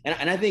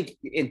 And I think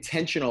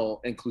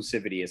intentional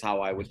inclusivity is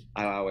how I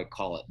would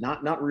call it.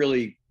 Not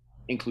really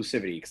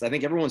inclusivity, because I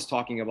think everyone's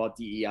talking about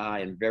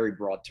DEI in very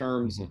broad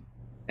terms. Mm-hmm.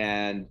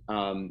 And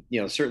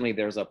certainly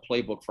there's a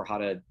playbook for how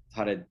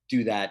to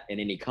do that in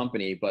any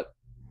company, but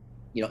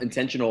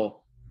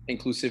intentional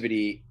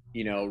inclusivity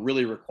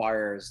really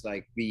requires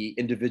like the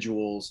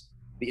individual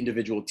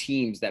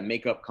teams that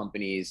make up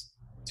companies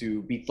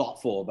to be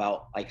thoughtful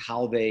about like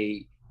how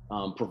they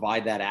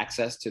provide that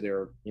access to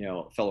their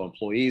fellow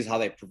employees, how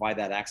they provide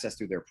that access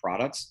through their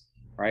products,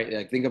 right?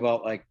 Like think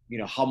about like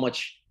how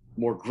much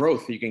more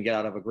growth you can get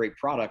out of a great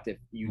product if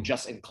you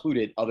just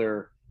included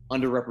other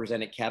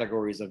underrepresented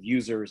categories of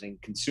users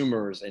and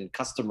consumers and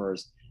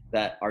customers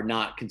that are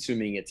not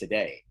consuming it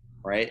today,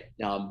 right?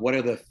 What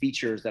are the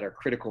features that are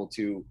critical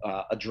to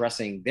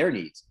addressing their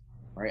needs,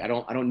 right? I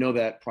don't know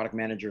that product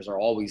managers are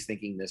always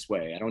thinking this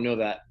way. I don't know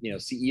that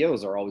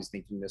CEOs are always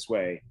thinking this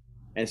way,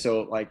 and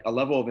so like a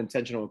level of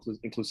intentional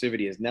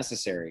inclusivity is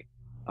necessary.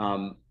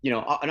 And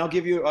I'll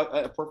give you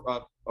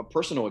a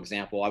personal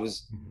example. I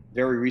was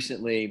very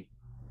recently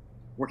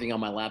working on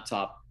my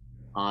laptop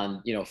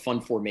on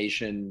fund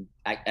formation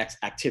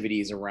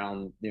activities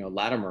around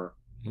Latimer,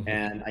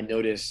 and I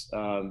noticed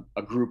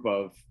a group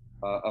of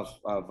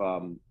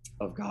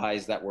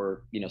guys that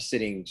were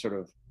sitting sort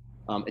of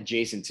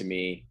adjacent to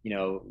me,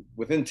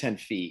 within 10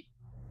 feet.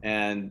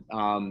 And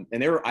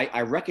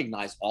I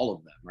recognize all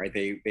of them, right?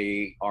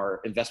 They are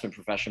investment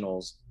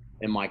professionals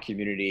in my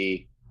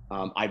community.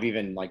 I've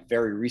even like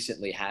very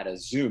recently had a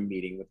Zoom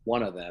meeting with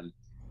one of them,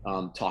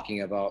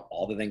 talking about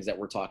all the things that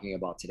we're talking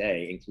about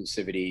today,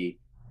 inclusivity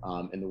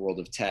in the world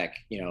of tech,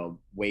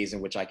 ways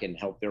in which I can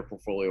help their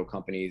portfolio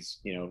companies,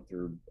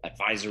 through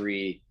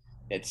advisory,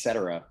 et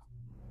cetera.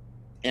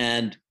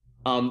 And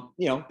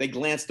they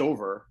glanced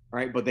over,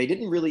 right? But they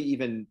didn't really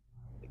even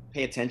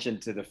pay attention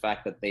to the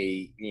fact that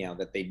they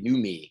knew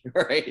me,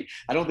 right?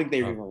 I don't think they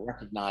even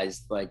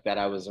recognized like that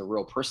I was a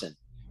real person,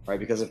 right?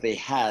 Because if they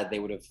had, they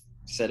would have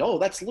said, "Oh,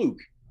 that's Luke,"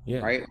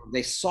 right?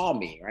 They saw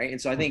me, right?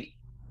 And so I think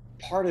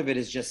part of it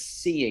is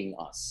just seeing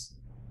us,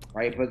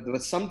 right?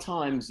 But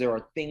sometimes there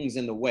are things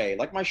in the way,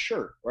 like my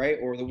shirt, right?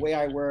 Or the way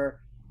I wear,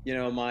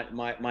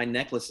 my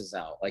necklace is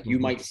out. Like you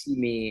might see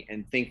me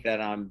and think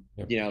that I'm,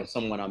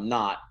 someone I'm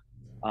not.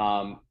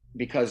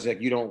 Because like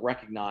you don't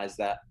recognize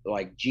that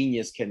like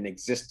genius can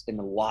exist in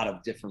a lot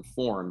of different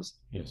forms.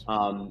 Yes.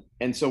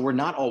 And so we're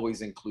not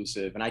always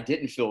inclusive, and I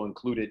didn't feel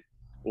included,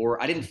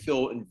 or I didn't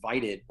feel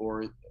invited,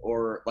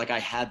 or like I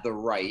had the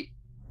right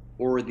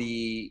or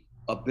the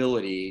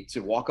ability to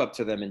walk up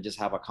to them and just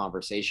have a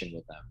conversation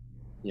with them.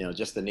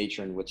 Just the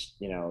nature in which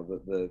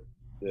the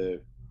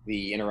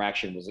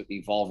interaction was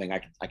evolving.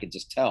 I could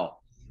just tell.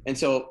 And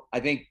so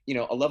I think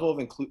a level of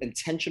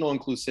intentional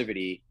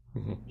inclusivity,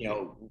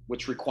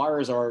 which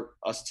requires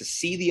us to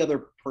see the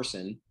other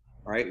person,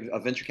 right? A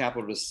venture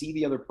capital to see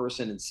the other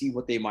person and see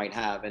what they might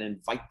have and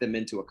invite them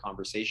into a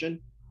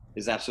conversation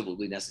is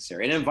absolutely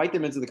necessary. And invite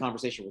them into the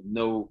conversation with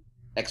no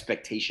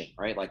expectation,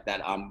 right? Like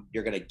that,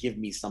 you're going to give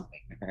me something,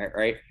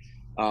 right?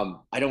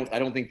 I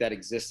don't think that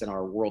exists in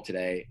our world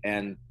today.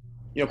 And,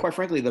 quite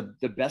frankly,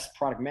 the best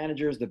product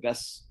managers, the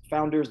best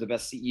founders, the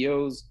best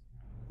CEOs,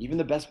 even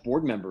the best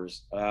board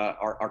members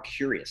are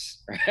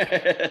curious.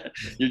 Right?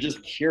 You're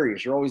just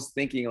curious. You're always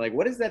thinking like,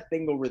 what is that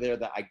thing over there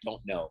that I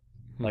don't know?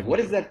 Like, what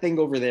is that thing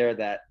over there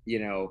that,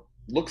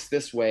 looks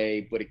this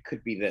way, but it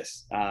could be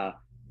this?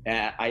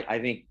 And I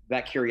think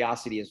that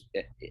curiosity is,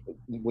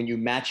 when you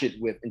match it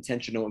with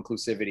intentional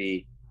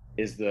inclusivity,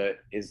 is the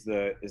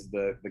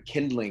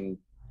kindling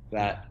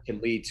that can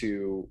lead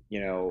to,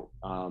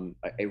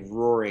 a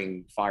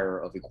roaring fire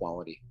of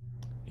equality.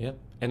 Yeah.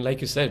 And like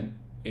you said,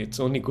 it's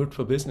only good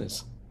for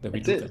business that we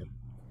That's do it. that.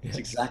 That's Yeah.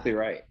 exactly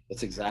right.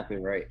 That's exactly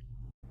right.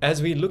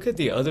 As we look at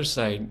the other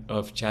side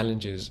of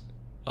challenges,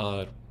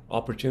 are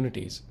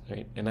opportunities,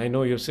 right? And I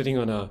know you're sitting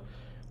on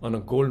a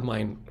gold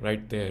mine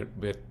right there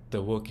with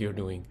the work you're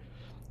doing.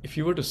 If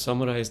you were to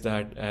summarize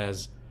that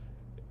as,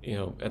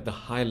 at the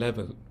high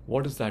level,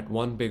 what is that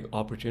one big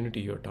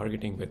opportunity you're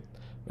targeting with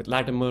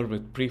Latimer,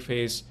 with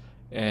Preface,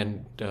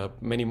 and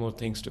many more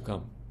things to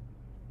come?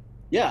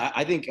 Yeah,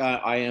 I think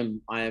I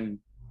am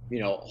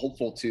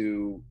hopeful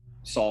to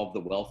solve the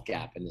wealth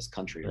gap in this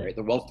country, Right. right?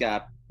 The wealth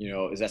gap,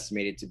 is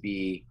estimated to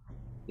be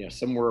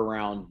somewhere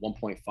around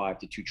 1.5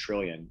 to 2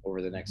 trillion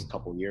over the next Mhm.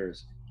 couple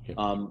years. Yep.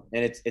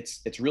 And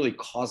it's really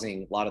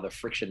causing a lot of the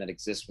friction that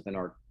exists within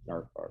our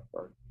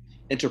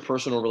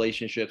interpersonal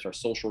relationships, our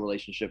social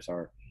relationships,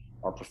 our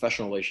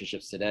professional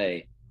relationships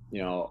today.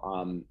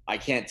 I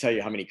can't tell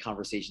you how many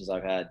conversations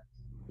I've had,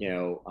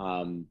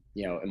 in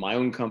my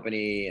own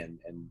company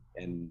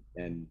and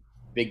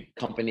big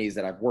companies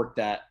that I've worked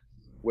at,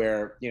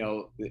 where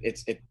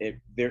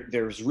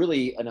there's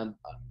really an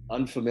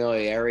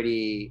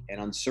unfamiliarity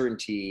and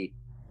uncertainty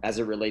as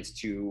it relates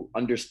to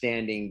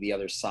understanding the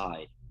other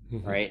side,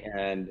 Mhm. right?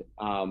 And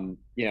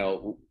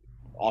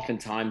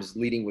oftentimes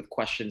leading with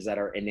questions that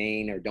are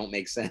inane or don't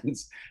make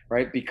sense,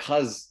 right?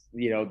 Because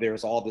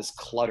there's all this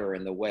clutter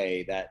in the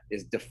way that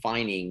is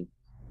defining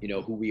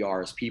who we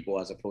are as people,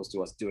 as opposed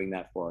to us doing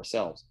that for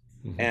ourselves.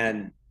 Mhm.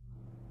 And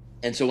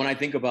and so when I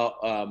think about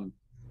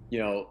you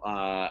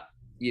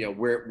know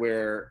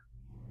where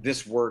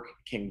this work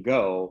can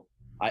go,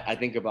 I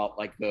think about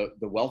like the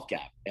wealth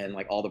gap and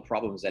like all the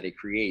problems that it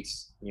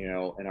creates, in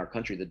our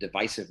country, the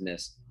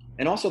divisiveness,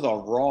 and also the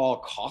raw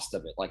cost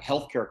of it. Like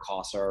healthcare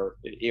costs are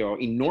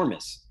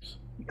enormous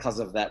because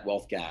of that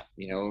wealth gap.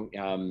 We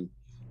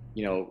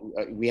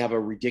have a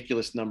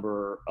ridiculous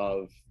number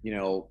of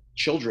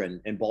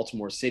children in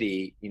Baltimore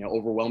City,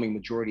 overwhelming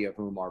majority of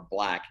whom are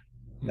black,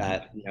 Mhm.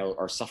 that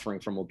are suffering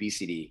from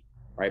obesity,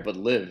 right? But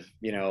live,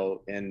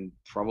 in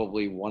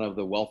probably one of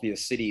the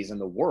wealthiest cities in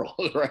the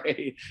world,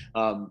 right?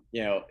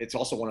 It's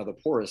also one of the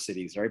poorest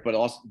cities, right? But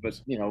Yes.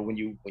 when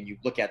you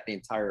look at the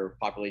entire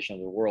population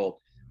of the world,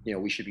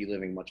 we should be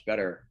living much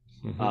better.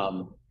 Mhm.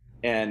 Um,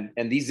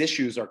 and these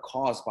issues are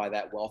caused by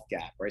that wealth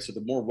gap, right? So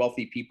the more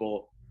wealthy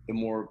people, the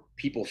more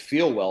people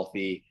feel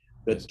wealthy,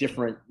 the Yes.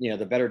 different,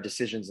 the better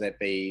decisions that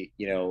they,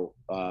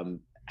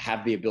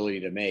 have the ability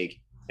to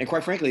make. And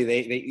quite frankly,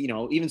 they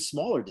even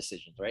smaller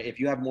decisions, right? If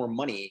you have more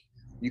money,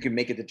 you can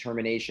make a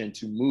determination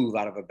to move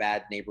out of a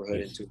bad neighborhood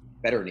Yes. into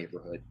a better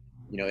neighborhood.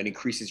 It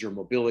increases your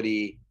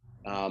mobility,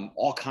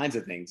 all kinds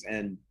of things.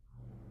 And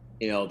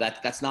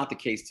that's not the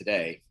case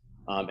today.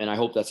 And I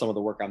hope that some of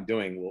the work I'm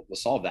doing will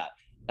solve that.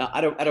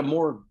 At a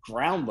more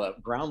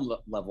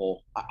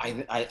level,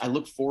 I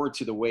look forward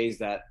to the ways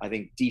that I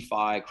think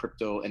DeFi,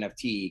 crypto,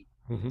 NFT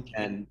Mhm.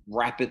 can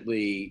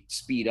rapidly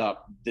speed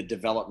up the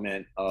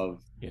development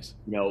of Yes.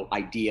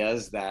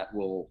 ideas that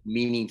will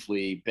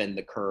meaningfully bend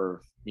the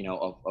curve,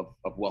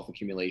 of wealth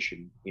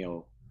accumulation,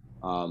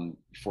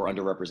 for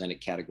underrepresented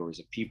categories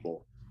of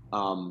people.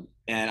 And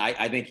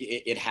I think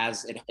it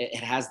has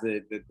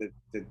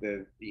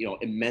the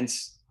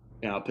immense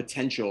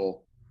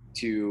potential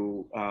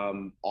to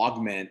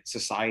augment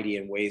society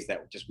in ways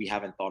that just we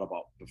haven't thought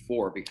about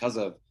before, because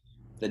of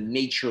the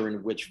nature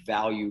in which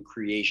value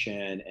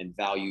creation and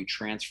value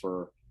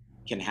transfer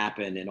can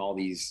happen in all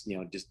these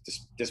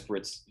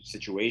disparate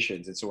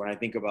situations. And so when I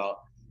think about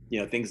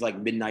things like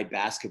Midnight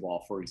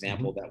Basketball, for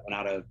example, Mhm. that went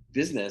out of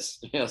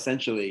business,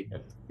 essentially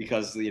Yep.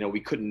 because we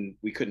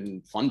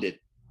couldn't fund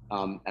it,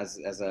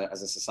 as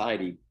a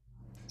society.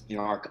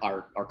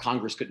 Our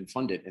Congress couldn't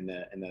fund it in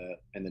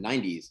the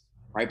 90s,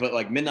 right? But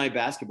like Midnight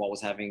Basketball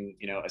was having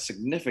a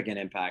significant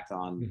impact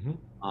on Mhm.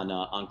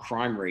 on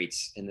crime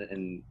rates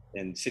in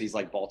cities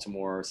like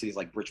Baltimore, cities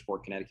like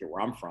Bridgeport, Connecticut,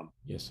 where I'm from.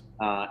 Yes.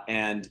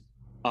 And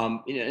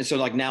so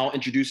like now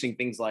introducing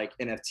things like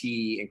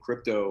NFT and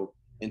crypto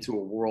into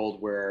a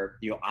world where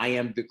I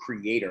am the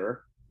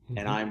creator and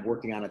Mhm. I'm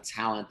working on a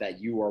talent that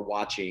you are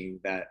watching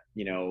that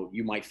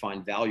you might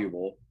find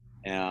valuable,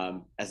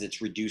 as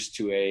it's reduced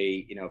to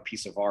a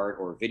piece of art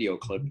or a video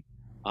clip.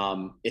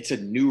 Mhm. It's a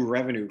new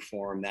revenue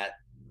form that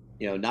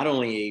not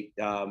only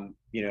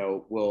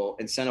will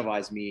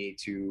incentivize me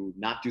to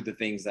not do the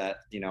things that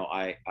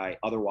I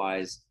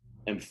otherwise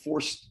am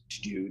forced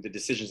to do, the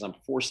decisions I'm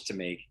forced to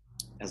make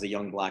as a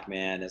young black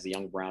man, as a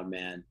young brown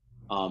man.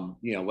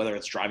 Whether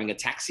it's driving a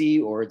taxi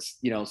or it's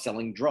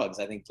selling drugs.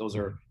 I think those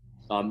are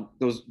Mhm.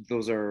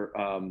 those are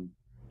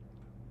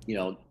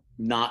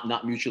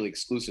not mutually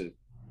exclusive.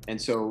 And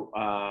so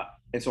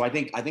I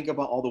think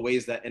about all the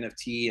ways that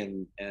NFT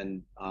and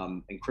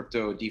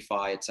crypto,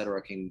 DeFi, et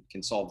cetera, can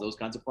solve those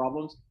kinds of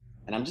problems.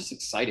 And I'm just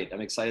excited. I'm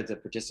excited to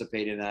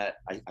participate in that.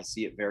 I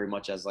see it very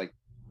much as like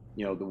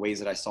the ways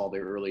that I saw the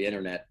early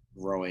internet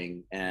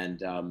growing. And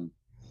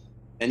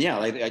yeah,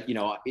 like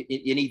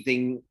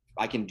anything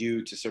I can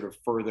do to sort of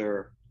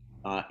further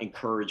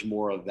encourage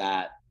more of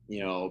that,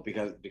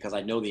 because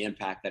I know the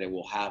impact that it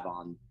will have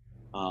on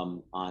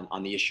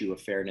the issue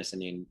of fairness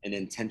and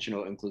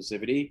intentional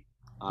inclusivity.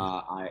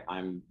 Yes.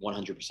 I'm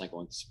 100%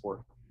 going to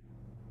support.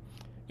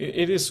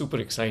 It is super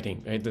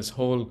exciting, right? This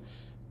whole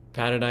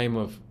paradigm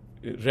of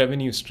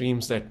revenue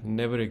streams that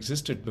never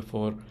existed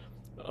before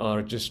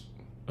are just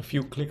a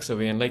few clicks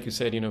away. And like you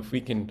said, if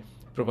we can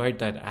provide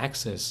that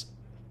access,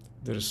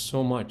 there is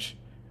so much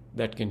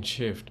that can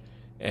shift.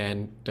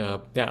 And yeah,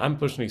 I'm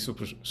personally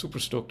super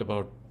stoked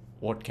about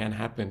what can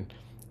happen.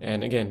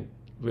 And again,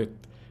 with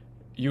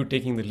you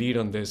taking the lead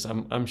on this,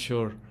 I'm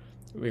sure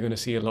we're going to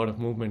see a lot of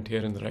movement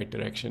here in the right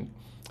direction.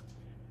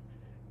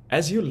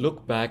 As you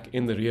look back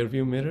in the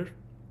rearview mirror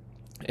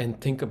and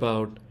think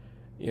about,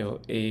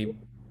 a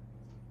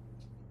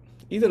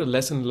either a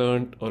lesson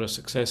learned or a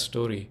success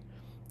story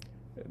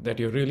that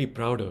you're really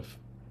proud of?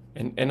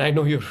 And I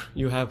know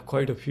you have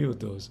quite a few of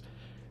those.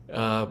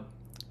 Uh,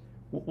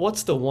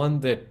 what's the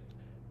one that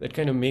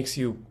kind of makes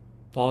you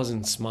pause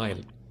and smile?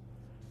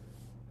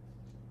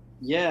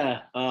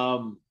 Yeah,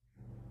 I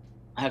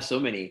have so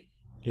many.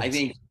 I Yes.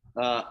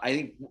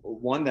 think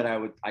one that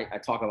I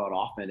talk about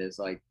often is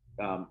like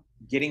um,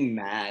 getting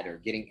mad or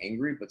getting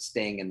angry, but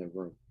staying in the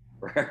room,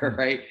 Mm.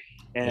 right?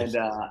 And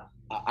Yes.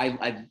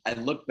 I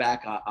look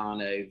back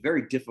on a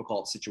very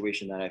difficult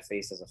situation that I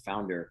faced as a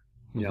founder.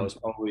 You know, Hmm. it's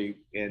probably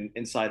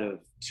inside of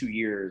 2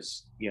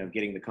 years. You know,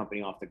 getting the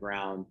company off the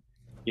ground.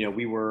 You know,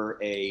 we were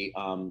a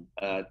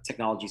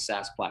technology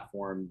SaaS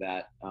platform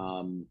that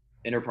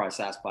enterprise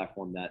SaaS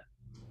platform that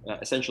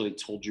essentially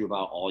told you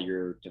about all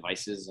your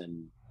devices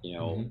and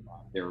Hmm.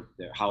 their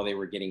how they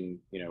were getting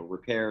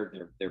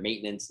repaired, their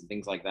maintenance and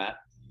things like that.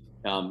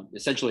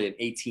 Essentially, an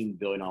 $18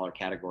 billion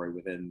category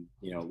within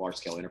large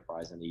scale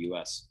enterprise in the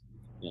U.S.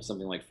 You know,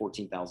 something like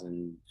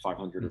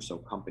 14,500 or so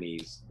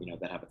companies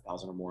that have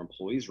 1,000 or more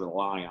employees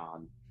rely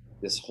on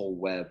this whole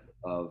web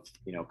of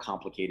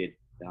complicated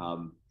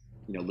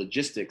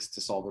logistics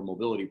to solve their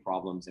mobility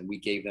problems, and we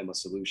gave them a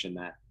solution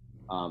that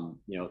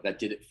that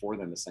did it for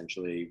them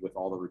essentially with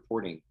all the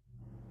reporting.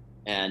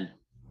 And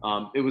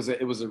it was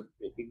a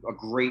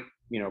great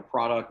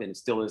product, and it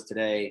still is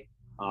today.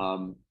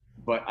 Um,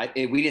 but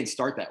we didn't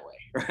start that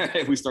way,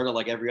 right? We started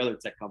like every other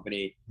tech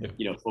company,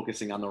 Yeah.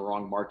 focusing on the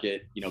wrong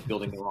market,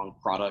 building the wrong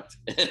product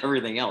and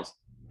everything else.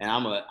 And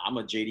I'm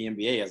a JD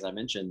MBA, as I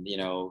mentioned,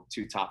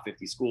 two top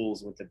 50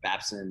 schools, went to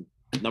Babson,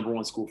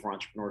 #1 school for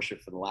entrepreneurship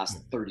for the Yeah. last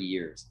 30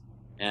 years.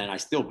 And I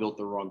still built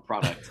the wrong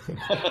product.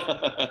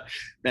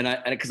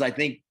 Because I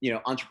think,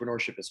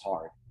 entrepreneurship is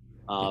hard.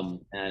 Yes.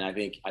 And I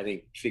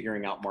think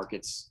figuring out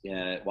markets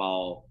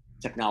while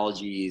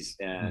technologies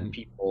and Hmm.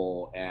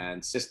 people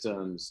and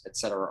systems, et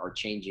cetera, are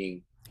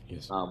changing,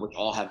 Yes. which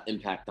all have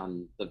impact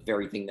on the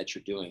very thing that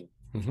you're doing.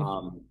 Hmm.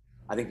 Um,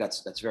 I think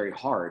that's very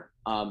hard.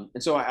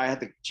 And so I had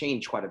to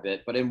change quite a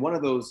bit. But in one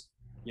of those,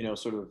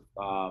 sort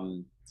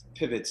of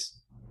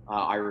pivots,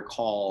 I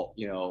recall,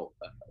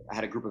 I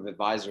had a group of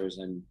advisors,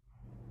 and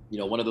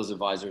one of those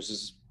advisors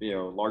is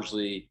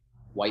largely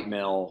white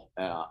male,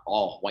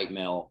 all white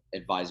male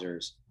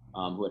advisors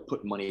who had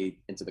put money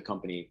into the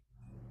company.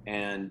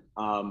 And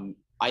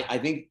I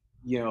think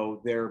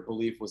their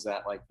belief was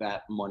that like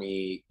that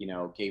money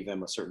gave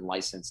them a certain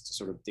license to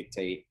sort of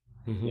dictate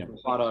Hmm.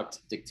 product,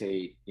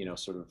 dictate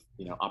sort of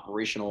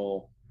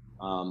operational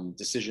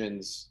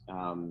decisions,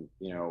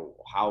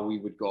 how we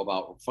would go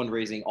about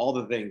fundraising, all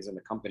the things in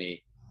the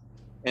company.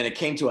 And it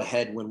came to a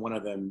head when one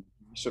of them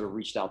sort of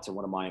reached out to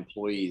one of my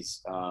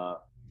employees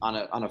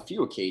on a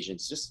few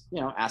occasions, just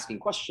asking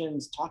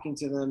questions, talking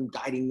to them,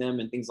 guiding them,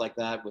 and things like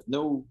that, with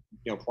no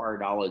prior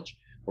knowledge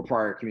or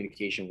prior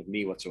communication with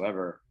me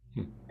whatsoever.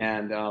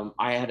 And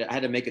I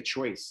had to make a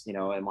choice.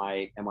 Am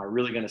I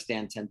really going to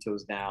stand 10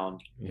 toes down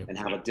Yep. and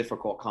have a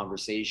difficult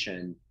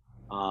conversation,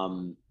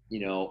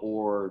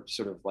 or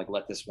sort of like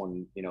let this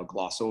one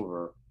gloss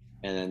over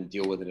and then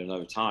deal with it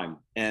another time?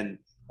 And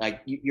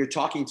like you're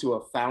talking to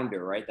a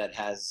founder, right? That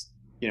has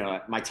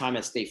at my time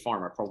at State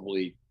Farm, I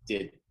probably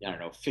did, I don't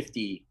know,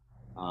 50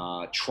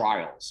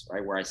 trials,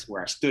 right? Where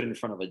I stood in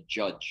front of a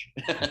judge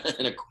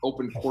in an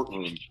open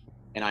courtroom,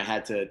 and I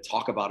had to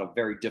talk about a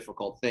very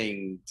difficult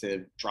thing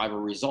to drive a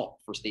result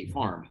for State Hmm.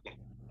 Farm.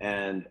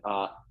 And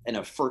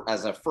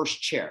as a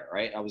first chair,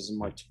 right? I was in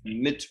my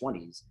mid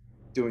 20s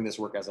doing this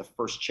work as a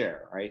first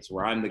chair, right? So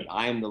where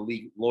I am the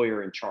lead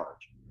lawyer in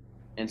charge.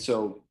 And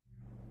so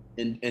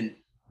and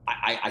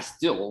I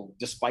still,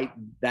 despite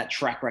that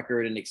track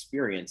record and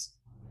experience,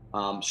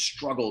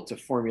 struggled to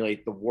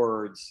formulate the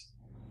words,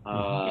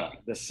 Hmm.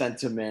 the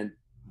sentiment,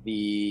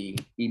 the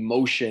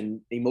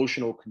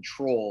emotional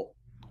control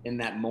in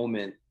that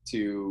moment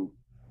to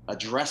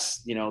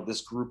address,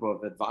 this group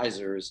of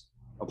advisors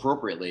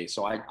appropriately.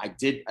 So I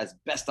did as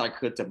best I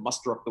could to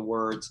muster up the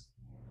words,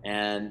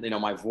 and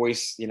my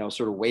voice,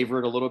 sort of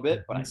wavered a little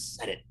bit, but I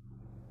said it.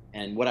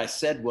 And what I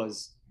said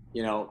was,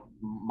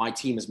 my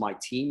team is my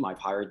team. I've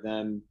hired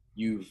them.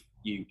 You've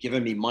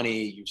given me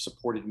money. You've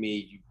supported me.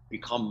 You've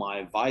become my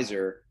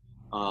advisor,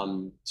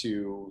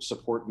 to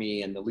support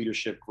me in the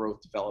leadership,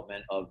 growth,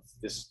 development of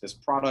this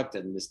product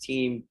and this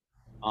team.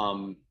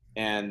 Um,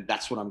 and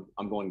that's what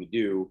I'm going to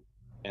do.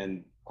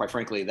 And quite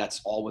frankly,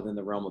 that's all within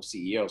the realm of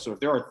CEO. So if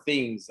there are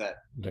things that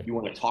Right. you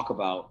want to talk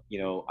about,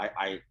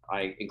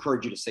 I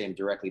encourage you to say them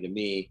directly to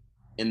me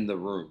in the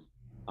room.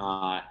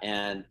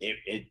 And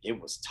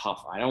it was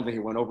tough. I don't think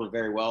it went over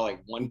very well.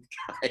 Like one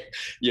guy,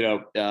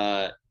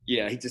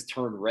 yeah, he just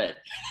turned red.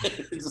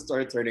 He just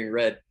started turning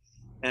red,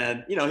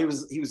 and he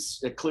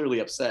was clearly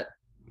upset,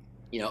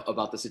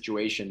 about the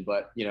situation.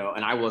 But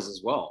and I was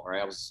as well.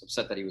 Right, I was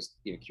upset that he was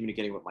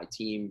communicating with my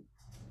team,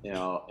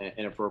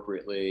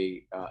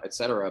 inappropriately,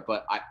 etc.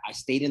 But I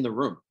stayed in the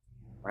room,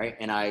 right,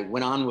 and I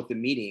went on with the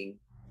meeting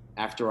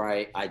after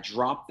I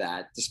dropped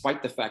that,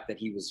 despite the fact that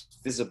he was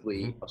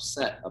visibly Hmm.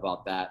 upset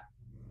about that.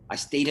 I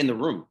stayed in the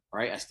room,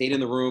 right? I stayed in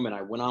the room and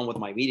I went on with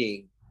my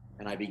meeting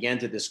and I began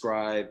to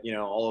describe,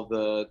 all of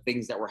the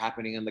things that were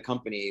happening in the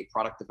company,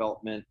 product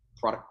development,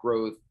 product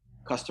growth,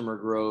 customer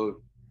growth,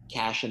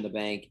 cash in the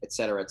bank, et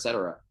cetera, et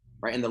cetera.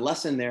 Right. And the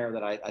lesson there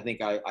that I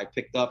think I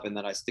picked up and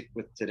that I stick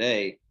with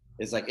today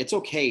is like, it's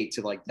okay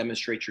to like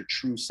demonstrate your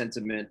true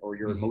sentiment or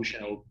your Hmm.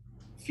 emotional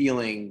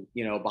feeling,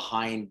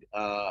 behind,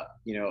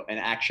 an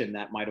action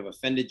that might have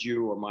offended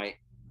you or might,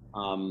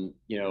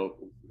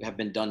 have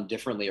been done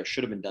differently or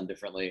should have been done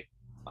differently.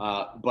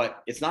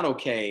 But it's not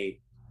okay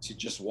to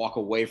just walk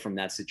away from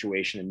that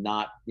situation and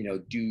not,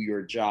 do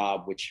your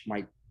job, which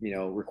might,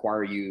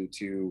 require you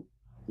to,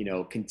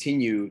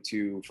 continue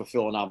to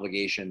fulfill an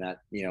obligation that,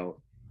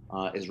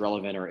 is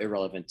relevant or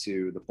irrelevant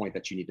to the point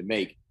that you need to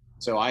make.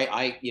 So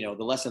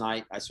the lesson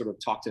I sort of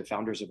talk to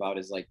founders about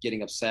is like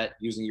getting upset,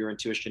 using your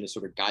intuition to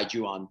sort of guide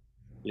you on,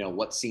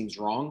 what seems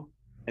wrong,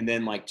 and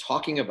then like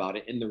talking about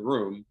it in the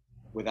room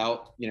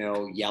without,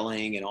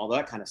 yelling and all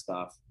that kind of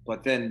stuff.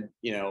 But then,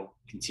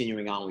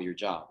 continuing on with your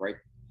job, right?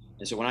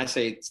 And so when I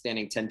say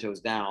standing 10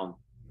 toes down,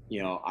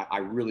 I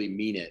really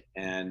mean it,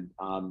 and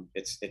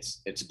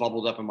it's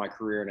bubbled up in my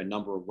career in a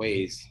number of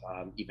ways,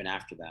 even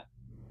after that.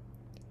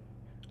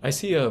 I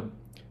see a,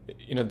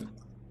 you know,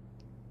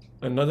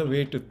 another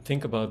way to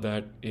think about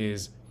that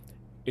is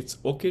it's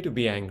okay to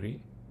be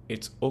angry.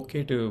 It's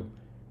okay to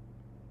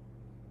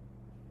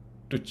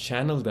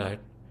channel that,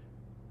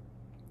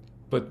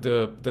 but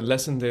the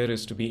lesson there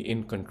is to be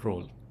in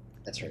control,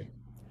 That's right.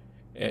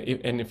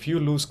 right? And if you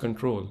lose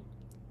control,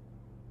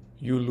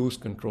 you lose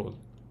control,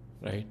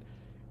 right?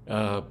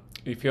 Uh,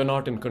 if you're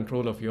not in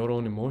control of your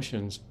own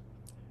emotions,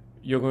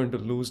 you're going to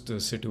lose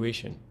the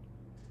situation.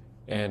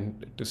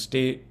 And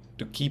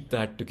to keep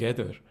that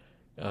together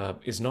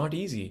is not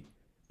easy,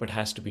 but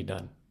has to be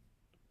done.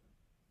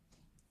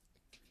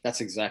 That's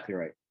exactly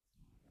right.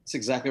 That's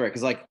exactly right.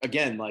 Because like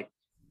again, like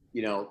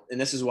and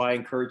this is why I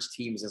encourage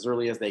teams as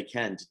early as they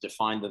can to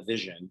define the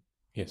vision. All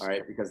Yes.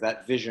 right, because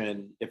that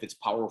vision, if it's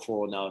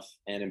powerful enough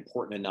and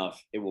important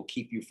enough, it will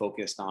keep you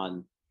focused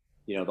on,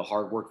 the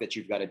hard work that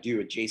you've got to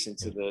do adjacent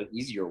to Right. the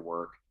easier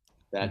work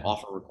that Mhm.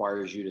 often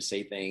requires you to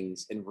say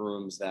things in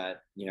rooms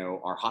that,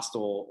 are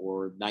hostile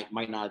or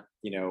might not,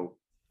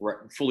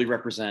 fully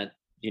represent,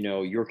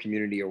 your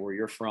community or where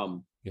you're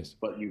from, Yes.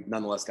 but you've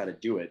nonetheless got to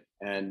do it.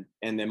 And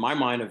in my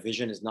mind, a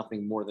vision is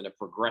nothing more than a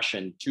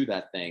progression to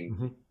that thing.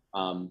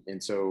 Mhm.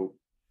 And so,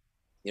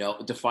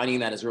 defining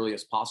that as early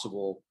as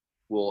possible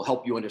will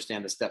help you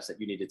understand the steps that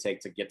you need to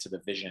take to get to the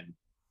vision.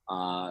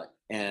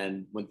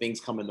 And when things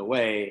come in the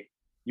way,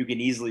 you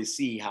can easily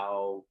see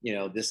how,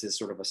 this is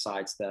sort of a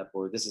sidestep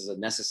or this is a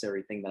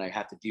necessary thing that I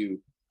have to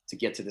do to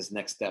get to this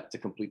next step to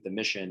complete the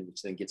mission,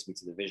 which then gets me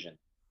to the vision.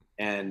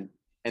 And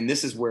and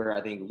this is where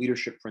I think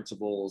leadership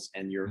principles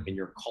and Mhm.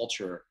 your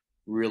culture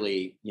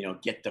really,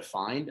 get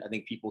defined. I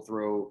think people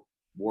throw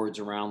words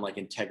around like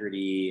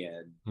integrity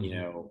and,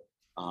 Mhm.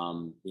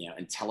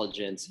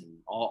 intelligence and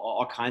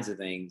all kinds of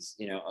things,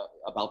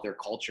 about their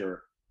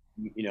culture,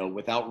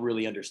 without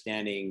really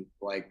understanding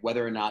like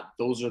whether or not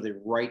those are the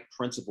right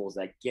principles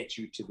that get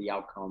you to the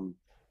outcome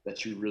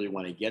that you really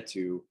want to get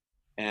to.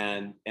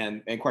 And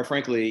quite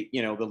frankly,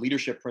 the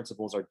leadership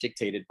principles are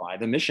dictated by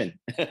the mission,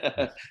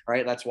 Yes.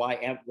 right? That's why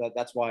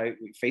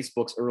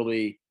Facebook's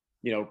early,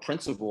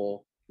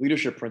 principle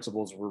leadership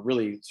principles were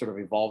really sort of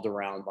evolved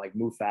around like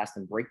move fast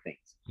and break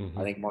things. I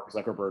Mhm. think Mark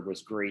Zuckerberg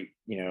was great,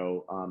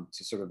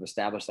 to sort of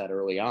establish that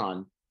early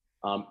on,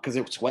 because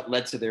it's what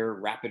led to their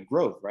rapid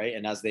growth, right?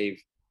 And as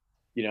they've,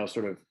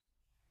 sort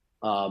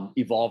of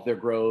evolved their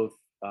growth,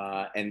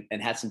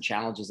 and had some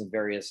challenges in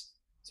various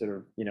sort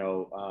of,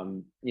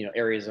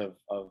 areas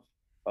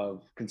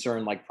of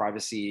concern like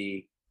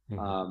privacy,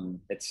 Mhm.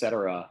 et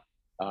cetera.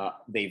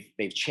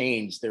 They've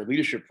changed their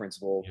leadership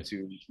principle Yes.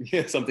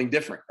 to something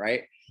different,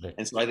 right? Right.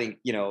 And so I think,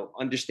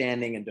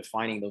 understanding and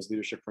defining those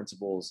leadership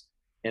principles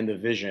and the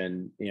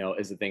vision,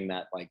 is the thing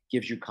that like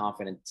gives you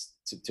confidence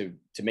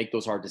to make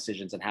those hard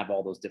decisions and have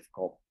all those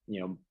difficult,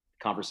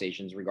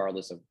 conversations,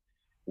 regardless of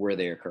where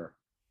they occur.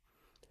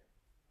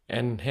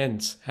 And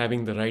hence,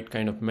 having the right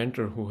kind of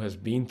mentor who has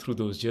been through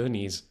those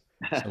journeys,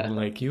 someone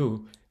like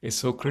you, is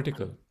so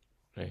critical,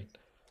 right?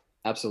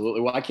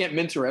 Absolutely. Well, I can't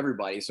mentor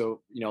everybody.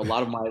 So, a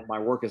lot of my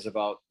work is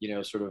about,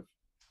 sort of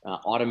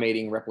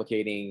automating,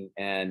 replicating,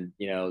 and,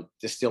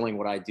 distilling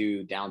what I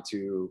do down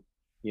to,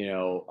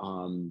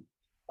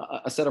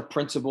 a set of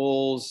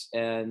principles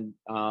and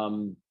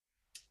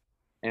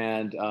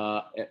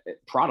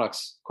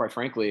products, quite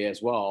frankly,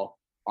 as well,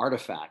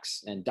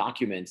 artifacts and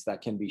documents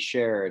that can be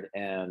shared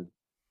and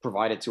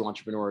provided to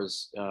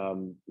entrepreneurs,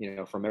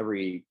 from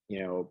every,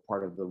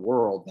 part of the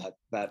world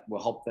that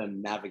will help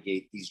them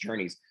navigate these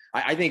journeys.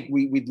 I think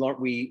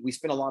we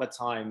spend a lot of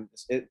time,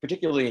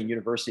 particularly in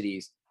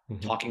universities,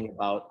 Mhm. talking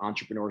about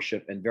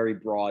entrepreneurship in very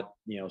broad,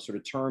 sort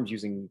of terms,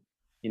 using,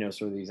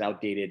 sort of these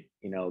outdated,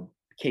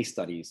 case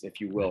studies,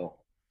 if you Right. will,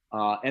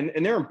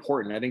 and they're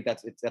important. I think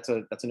that's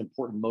an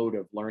important mode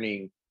of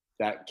learning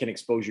that can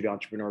expose you to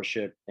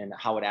entrepreneurship and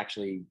how it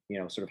actually,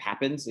 sort of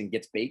happens and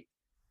gets baked.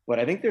 But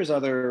I think there's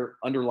other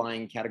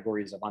underlying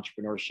categories of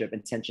entrepreneurship,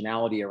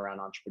 intentionality around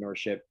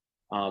entrepreneurship,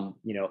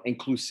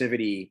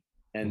 inclusivity,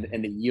 Mhm.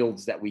 and the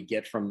yields that we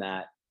get from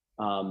that.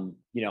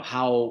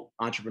 How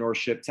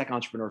entrepreneurship, tech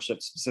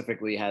entrepreneurship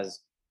specifically,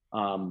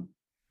 um,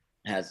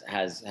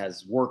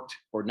 has worked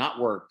or not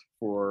worked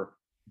for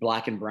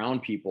Black and Brown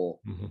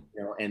people, Mhm.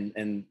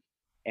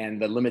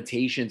 and the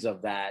limitations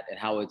of that and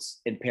how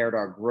it's impaired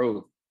our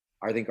growth,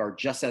 I think are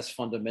just as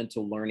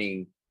fundamental True.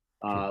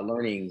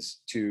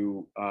 learnings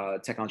to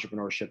tech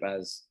entrepreneurship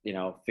as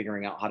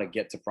figuring out how to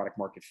get to product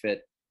market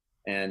fit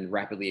and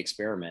rapidly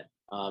experiment.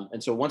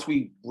 And so once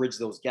we bridge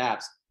those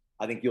gaps,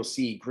 I think you'll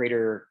see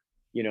greater,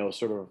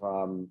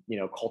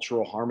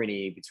 cultural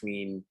harmony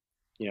between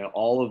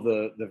all of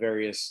the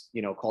various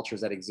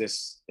cultures that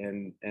exist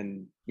and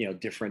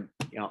different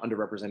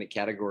underrepresented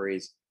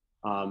categories,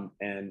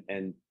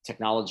 and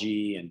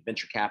technology and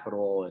venture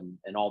capital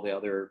and all the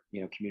other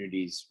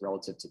communities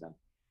relative to them.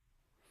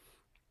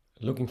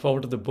 Looking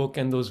forward to the book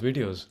and those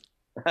videos.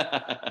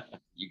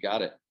 You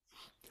got it.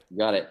 You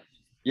got it.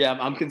 Yeah,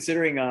 I'm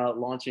considering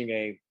launching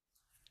a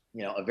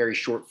very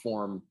short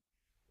form,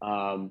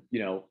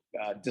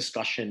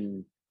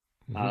 discussion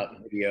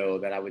Mhm. video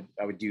that I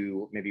would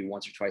do maybe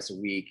once or twice a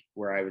week,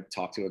 where I would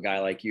talk to a guy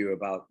like you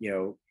about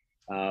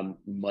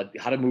mud,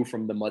 how to move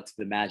from the mud to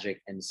the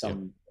magic Yeah.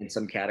 in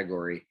some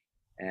category.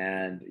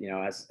 And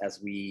as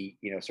we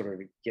sort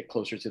of get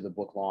closer to the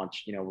book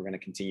launch, we're going to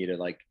continue to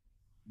like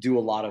do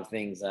a lot of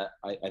things that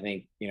I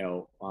think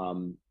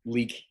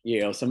leak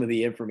some of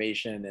the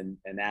information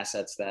and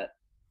assets that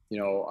you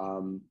know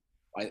um,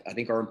 I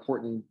think are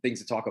important things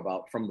to talk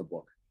about from the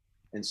book.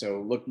 And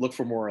so look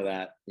for more of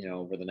that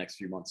over the next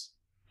few months.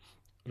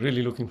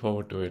 Really looking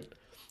forward to it.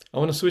 I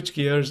want to switch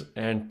gears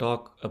and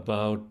talk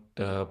about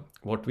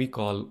what we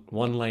call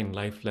one line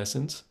life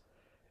lessons.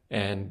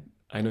 And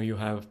I know you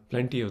have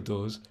plenty of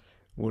those.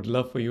 Would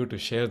love for you to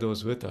share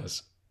those with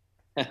us.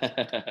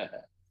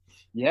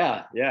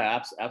 Yeah,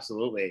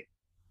 absolutely.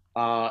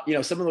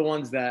 Some of the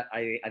ones that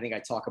I think I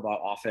talk about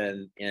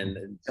often Mhm.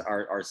 and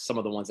are some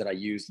of the ones that I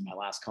used in my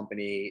last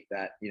company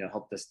that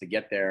helped us to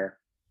get there.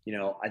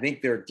 I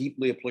think they're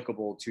deeply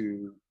applicable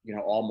to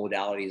all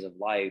modalities of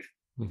life,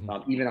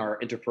 Mhm. even our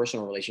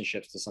interpersonal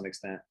relationships to some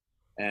extent.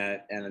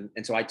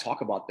 And so I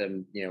talk about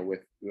them,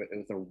 with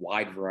a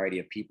wide variety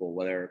of people,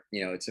 whether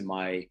it's in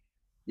my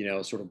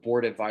sort of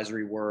board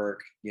advisory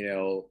work,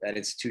 at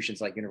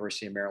institutions like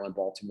University of Maryland,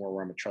 Baltimore,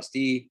 where I'm a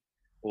trustee,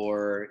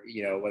 or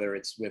whether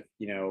it's with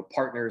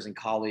partners and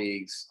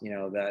colleagues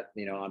that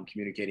I'm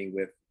communicating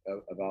with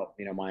about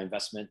my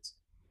investment,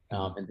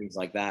 Mhm. and things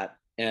like that.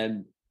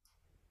 And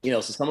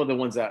so some of the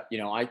ones that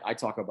I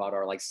talk about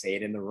are like, say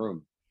it in the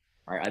room.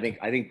 Right.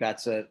 I think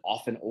that's a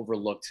often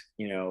overlooked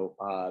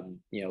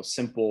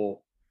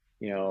simple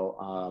you know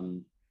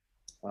um,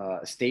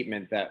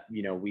 statement that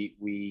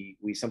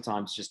we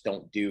sometimes just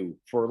don't do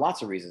for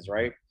lots of reasons,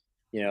 right?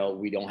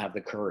 We don't have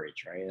the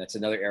courage, right? And that's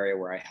another area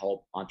where I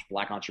help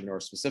Black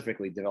entrepreneurs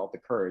specifically develop the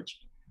courage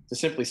to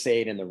simply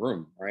say it in the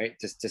room, right?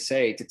 Just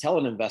to tell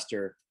an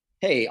investor,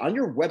 hey, on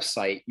your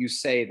website you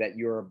say that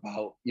you're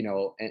about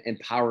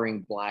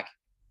empowering Black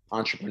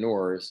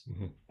entrepreneurs,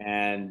 Mhm.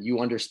 and you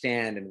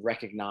understand and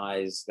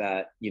recognize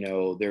that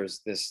there's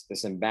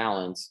this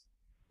imbalance.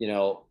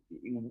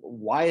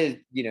 Why is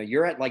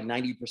you're at like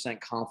 90%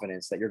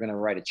 confidence that you're going to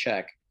write a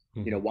check.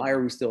 Mhm. Why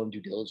are we still in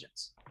due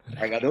diligence?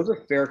 Right, those are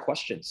fair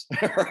questions.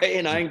 Right,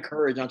 and I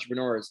encourage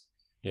entrepreneurs,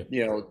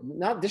 Yeah.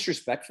 not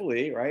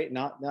disrespectfully, right,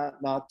 not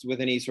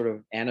with any sort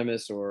of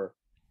animus or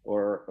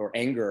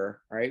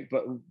anger, right,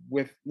 but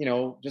with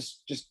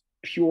just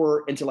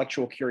pure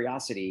intellectual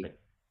curiosity,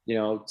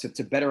 Right.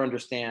 to better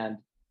understand,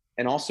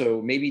 and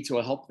also maybe to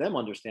help them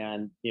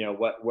understand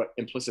what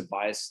implicit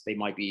bias they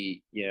might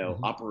be Mhm.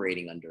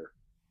 operating under.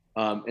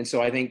 And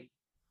so I think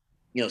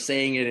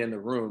saying it in the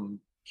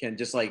room can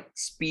just like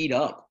speed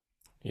up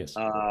Yes.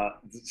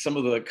 some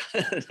of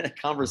the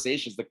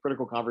conversations, the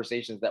critical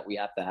conversations that we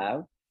have to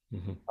have,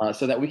 Mhm.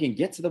 so that we can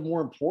get to the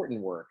more important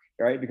work,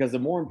 right? Because the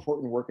more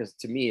important work is,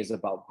 to me, is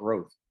about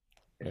growth.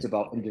 It's Right.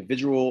 about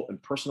individual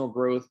and personal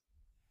growth.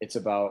 It's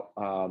about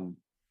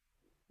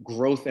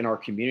growth in our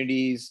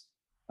communities,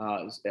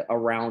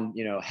 around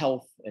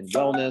health and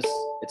wellness.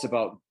 It's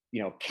about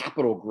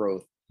capital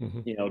growth,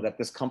 Mhm. that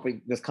this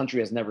country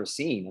has never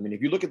seen. I mean,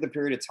 if you look at the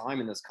period of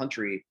time in this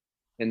country,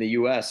 in the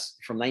U.S.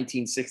 from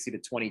 1960 to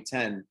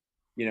 2010,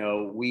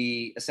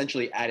 we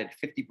essentially added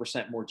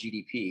 50% more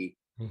GDP,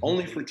 Mhm.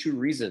 only for two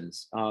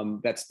reasons,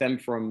 that stem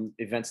from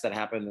events that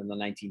happened in the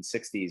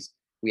 1960s.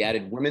 We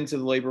added women to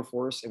the labor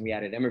force, and we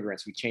added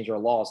immigrants. We changed our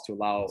laws to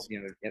allow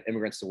Yes.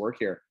 immigrants to work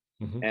here,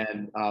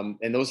 Mhm.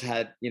 and those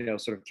had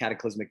sort of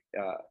cataclysmic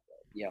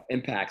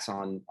impacts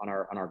on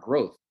our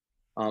growth.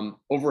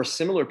 Over a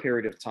similar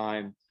period of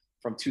time,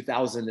 from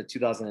 2000 to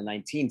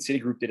 2019,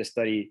 Citigroup did a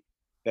study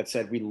that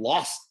said we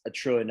lost $1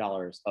 trillion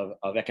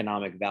of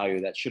economic value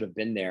that should have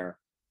been there,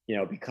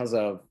 because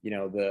of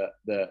the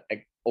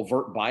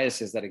overt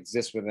biases that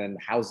exist within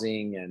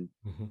housing and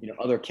Mhm.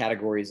 other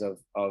categories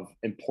of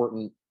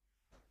important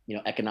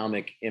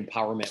economic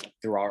empowerment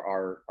through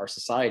our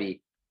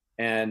society.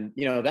 And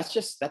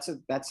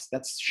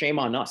that's shame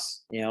on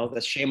us.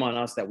 That's shame on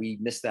us that we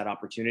missed that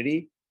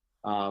opportunity.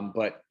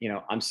 But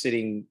I'm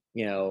sitting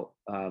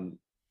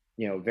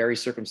very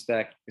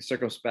circumspect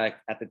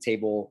at the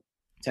table,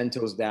 10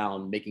 toes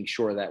down, making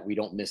sure that we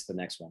don't miss the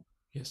next one.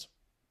 Yes.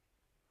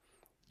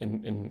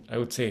 And I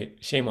would say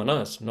shame on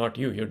us, not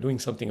you. You're doing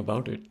something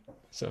about it.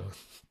 So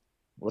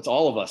Well, it's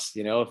all of us.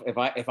 If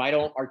I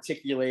don't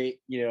articulate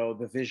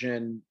the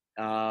vision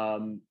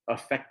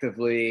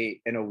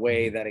effectively in a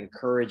way mhm, that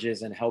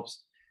encourages and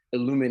helps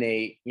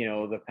illuminate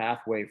the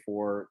pathway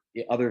for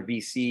the other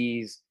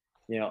VCs,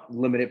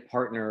 limited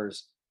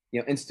partners,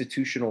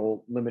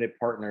 institutional limited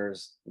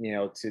partners,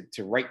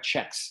 to write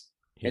checks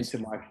yes.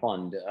 into my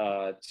fund,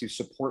 to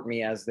support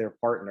me as their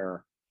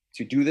partner,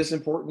 to do this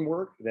important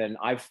work, then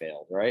I've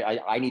failed, right?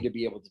 I need to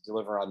be able to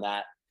deliver on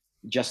that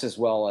just as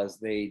well as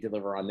they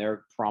deliver on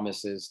their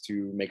promises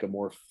to make a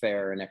more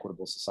fair and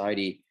equitable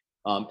society,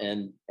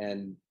 and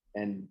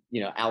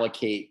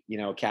allocate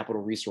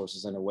capital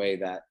resources in a way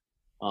that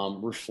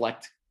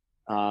reflect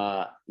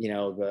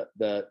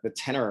the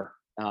tenor,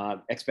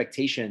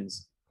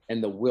 expectations,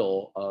 and the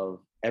will of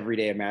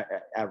everyday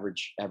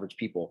average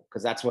people,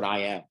 because that's what I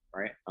am,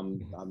 right? i'm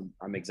Mhm. i'm,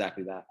 I'm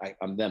exactly that.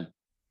 I'm them.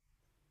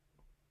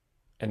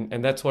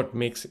 And that's what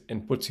makes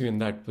and puts you in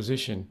that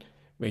position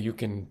where you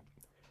can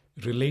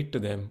relate to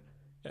them,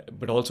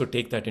 but also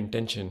take that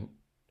intention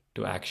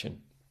to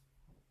action.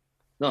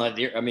 No,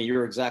 I mean,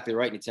 you're exactly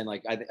right, Nitin.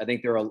 Like, I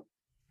think there are,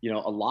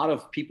 a lot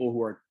of people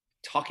who are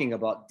talking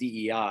about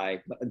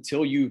DEI, but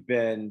until you've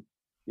been,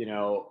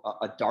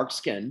 a dark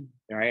skin,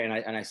 right?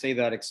 And I say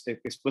that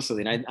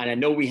explicitly, and Mhm. I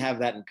know we have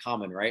that in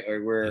common, right? Or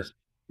Yes.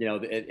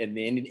 where, in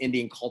the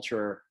Indian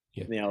culture,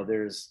 Yeah.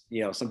 there's,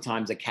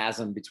 sometimes a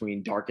chasm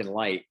between dark and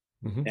light,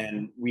 Hmm.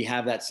 and we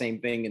have that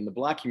same thing in the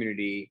Black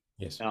community.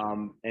 Yes.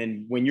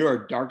 And when you're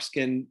a dark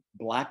skinned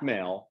Black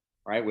male,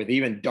 right, with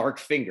even dark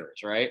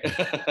fingers, right,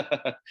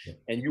 Yes. Yeah.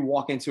 and you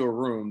walk into a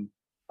room,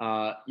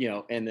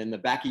 and in the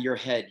back of your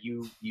head,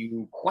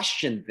 you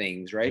question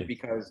things, right, Yes.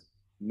 because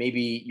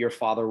maybe your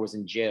father was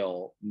in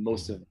jail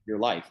most Mhm. of your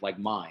life, like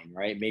mine,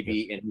 right? Yes.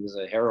 Maybe, and he was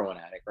a heroin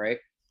addict, right?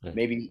 Right.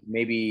 Maybe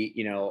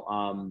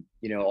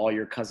all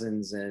your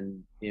cousins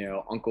and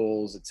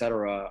uncles,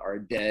 etc., are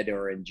dead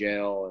or in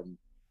jail,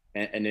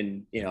 and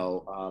in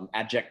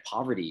abject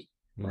poverty,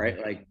 Mhm. right?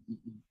 Like,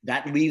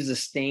 that leaves a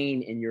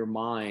stain in your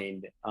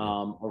mind,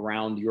 Yeah.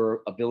 around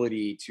your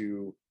ability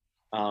to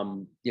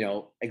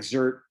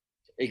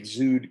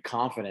exude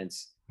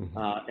confidence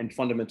Mhm. in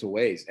fundamental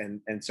ways.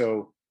 And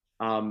so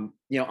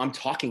I'm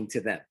talking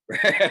to them,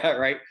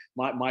 right?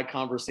 My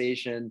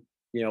conversation,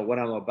 what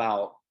I'm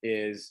about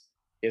is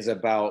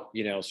about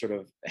sort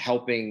of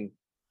helping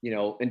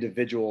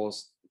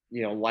individuals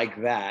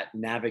like that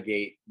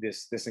navigate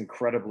this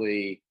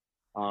incredibly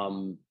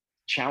um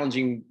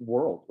challenging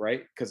world,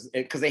 right? Because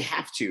they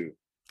have to,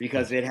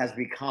 because Yes. it has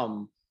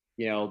become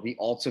the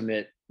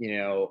ultimate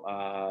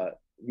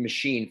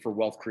machine for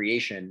wealth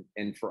creation,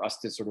 and for us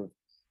to sort of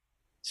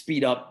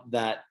speed up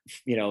that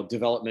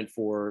development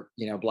for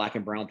Black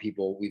and brown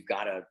people, we've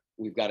got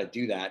to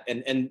do that.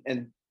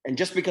 And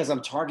just because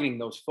I'm targeting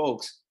those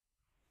folks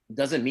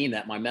doesn't mean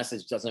that my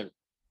message doesn't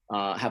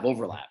have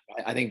overlap.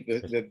 I think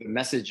Yes. the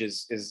message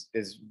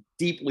is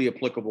deeply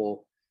applicable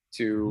Mhm.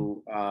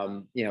 to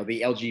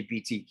the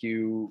LGBTQ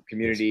Yes.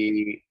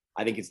 community.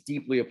 I think it's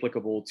deeply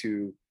applicable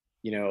to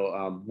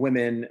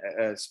women,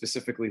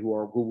 specifically, who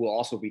will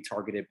also be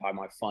targeted by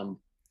my fund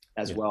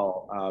as Yes.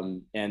 well.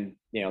 And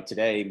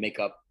today make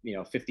up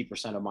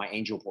 50% of my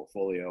angel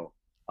portfolio,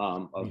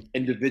 of Yes.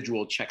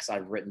 individual checks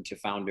I've written to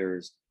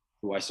founders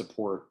who I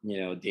support,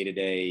 day to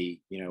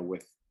day,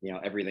 with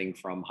everything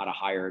from how to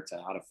hire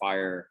to how to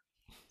fire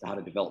to how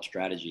to develop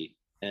strategy.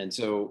 And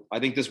so I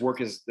think this work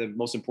is the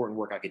most important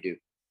work I could do.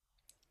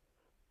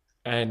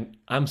 And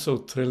I'm so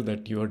thrilled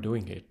that you are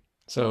doing it.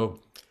 So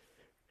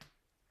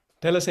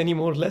tell us any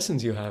more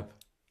lessons you have.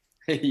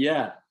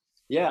 Yeah.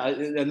 Yeah.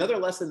 Another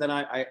lesson that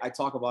I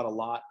talk about a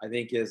lot, I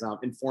think, is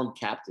informed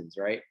captains,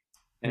 right?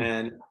 Hmm.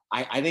 And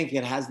I think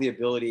it has the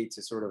ability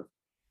to sort of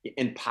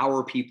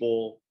empower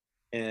people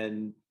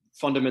in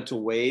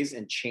fundamental ways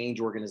and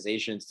change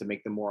organizations to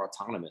make them more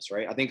autonomous,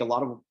 right? I think a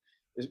lot of,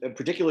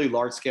 particularly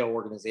large scale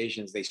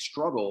organizations, they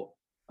struggle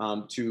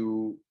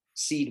to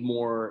cede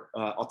more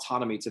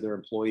autonomy to their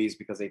employees,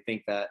 because they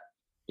think that,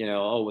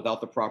 oh,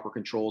 without the proper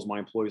controls, my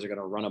employees are going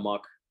to run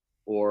amok,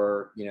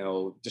 or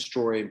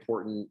destroy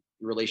important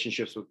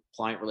relationships with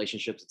client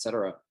relationships,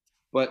 etc.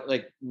 But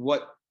like,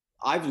 what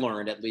I've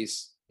learned, at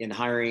least in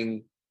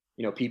hiring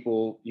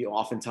people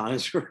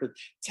oftentimes who are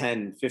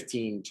 10,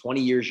 15,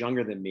 20 years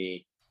younger than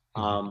me,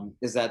 Hmm.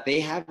 is that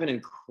they have an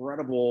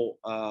incredible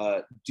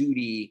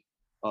duty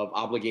of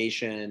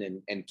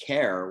obligation and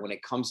care when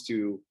it comes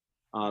to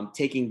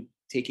taking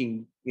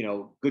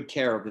good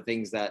care of the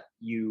things that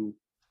you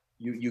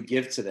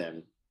give to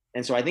them.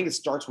 And so I think it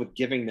starts with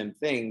giving them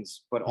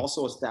things, but Yes.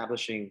 also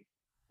establishing,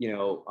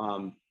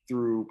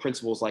 through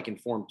principles like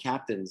informed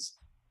captains,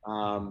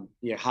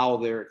 how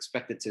they're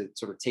expected to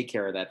sort of take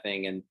care of that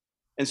thing.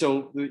 And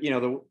so,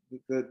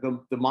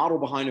 the model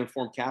behind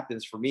Informed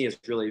Captains for me is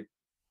really,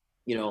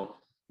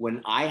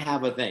 when I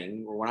have a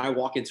thing, or when I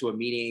walk into a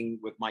meeting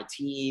with my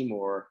team,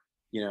 or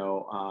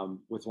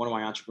with one of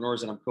my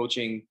entrepreneurs that I'm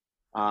coaching,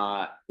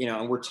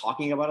 and we're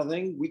talking about a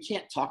thing, we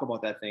can't talk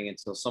about that thing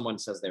until someone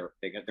says they're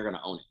going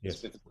to own it.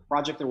 Yes. If it's a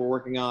project that we're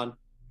working on,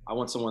 I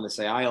want someone to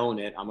say, I own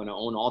it. I'm going to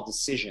own all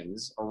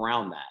decisions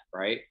around that,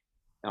 right?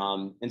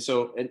 And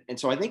so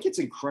I think it's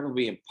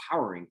incredibly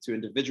empowering to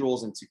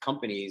individuals and to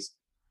companies.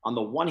 On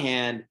the one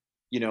hand,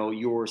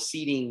 you're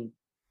ceding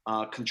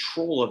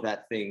control of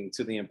that thing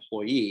to the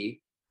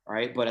employee,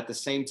 right? But at the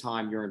same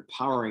time, you're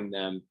empowering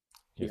them,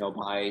 Yes.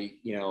 by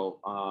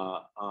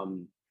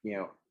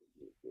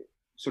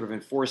sort of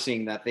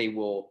enforcing that they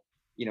will,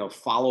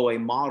 follow a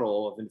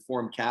model of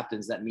Informed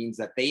Captains. That means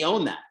that they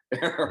own that,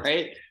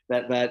 right?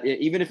 That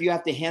even if you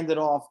have to hand it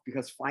off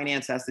because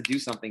finance has to do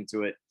something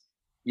to it,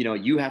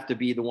 you have to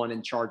be the one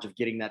in charge of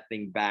getting that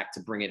thing back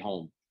to bring it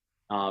home.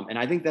 And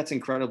I think that's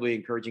incredibly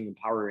encouraging,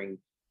 empowering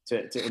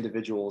to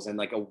individuals, and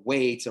like a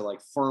way to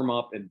like firm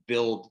up and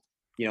build,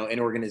 an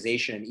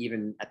organization,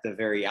 even at the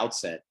very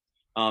outset.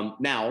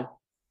 Now,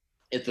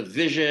 if the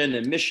vision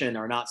and mission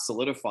are not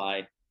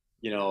solidified,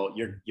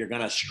 you're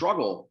gonna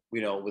struggle,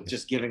 with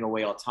just giving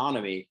away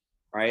autonomy,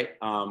 right?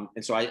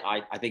 And so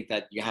I think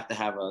that you have to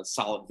have a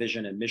solid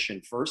vision and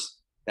mission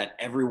first, that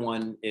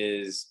everyone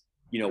is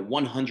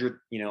 100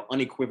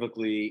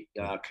 unequivocally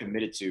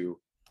committed to.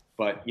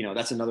 But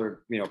that's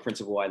another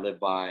principle I live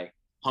by.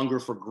 Hunger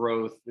for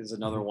growth is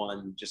another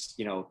one.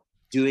 Just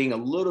doing a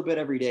little bit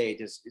every day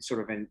to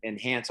sort of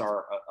enhance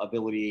our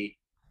ability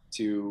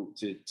to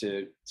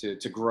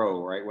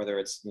grow, right? Whether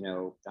it's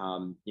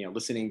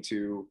listening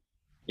to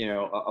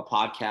a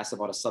podcast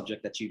about a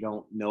subject that you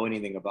don't know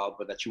anything about,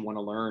 but that you want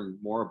to learn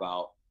more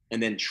about,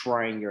 and then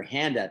trying your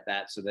hand at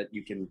that so that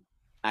you can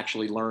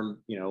actually learn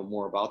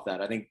more about that.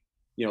 I think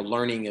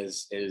learning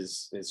is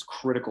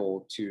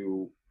critical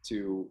to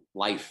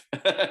life.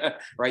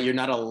 Right? You're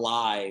not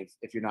alive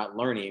if you're not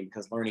learning,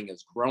 because learning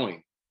is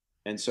growing.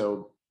 And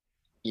so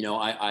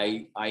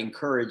I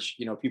encourage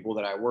people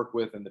that I work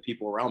with and the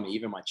people around me,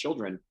 even my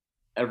children,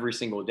 every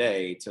single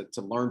day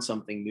to learn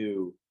something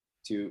new,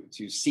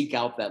 to seek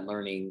out that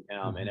learning,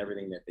 and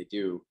everything that they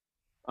do.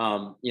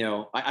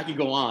 I could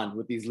go on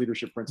with these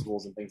leadership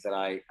principles and things that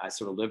I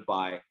sort of live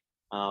by.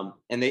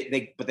 And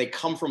they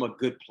come from a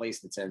good place.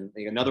 That's in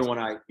another one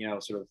I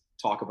sort of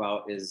talk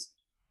about is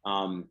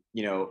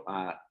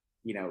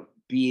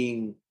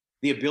being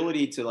the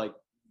ability to like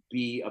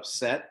be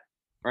upset,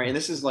 right? And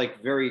this is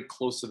like very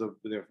close to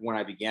the one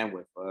I began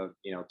with,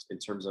 in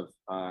terms of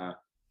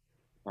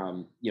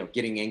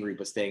getting angry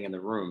but staying in the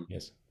room.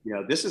 Yes.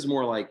 This is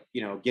more like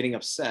getting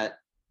upset,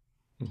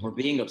 or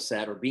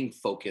being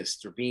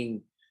focused, or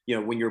being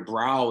when your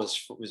brow is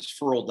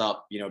furled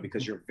up,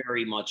 because you're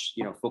very much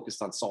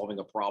focused on solving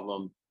a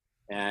problem,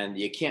 and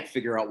you can't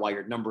figure out why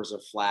your numbers are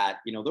flat.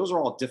 Those are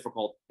all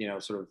difficult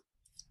sort of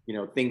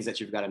things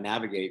that you've got to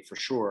navigate, for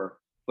sure.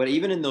 But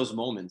even in those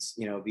moments,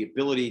 the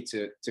ability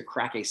to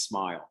crack a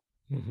smile,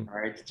 all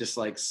right, to just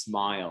like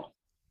smile,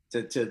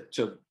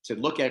 to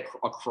look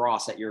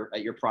across at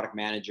your product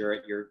manager,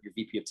 at your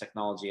VP of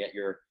technology, at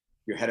your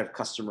head of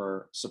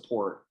customer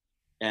support,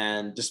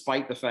 and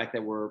despite the fact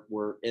that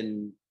we're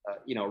in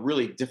a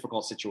really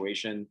difficult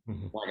situation,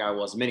 like I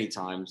was many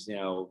times,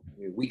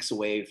 weeks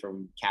away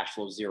from cash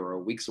flow zero,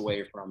 weeks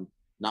away from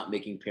not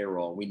making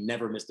payroll. We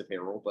never missed a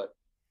payroll, but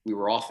we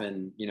were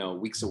often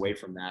weeks away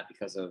from that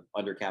because of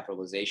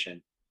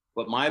undercapitalization.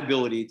 But my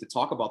ability to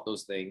talk about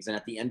those things, and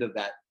at the end of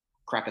that,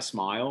 crack a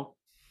smile,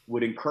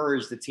 would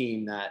encourage the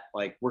team that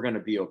like we're going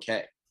to be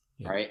okay.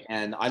 Yeah. Right.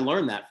 And I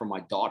learned that from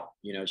my daughter.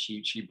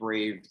 She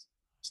braved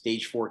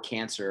stage 4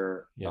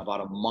 cancer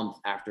about a month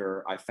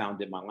after I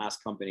founded my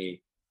last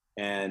company.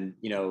 And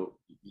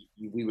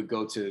we would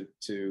go to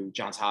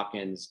Johns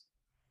Hopkins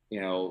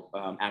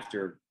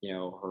after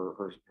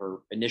her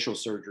initial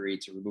surgery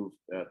to remove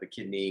the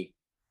kidney,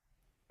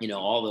 and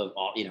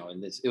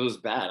it was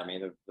bad. I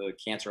mean, the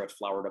cancer had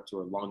flowered up to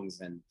her lungs,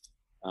 and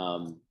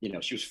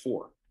she was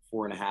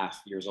 4.5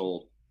 years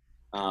old,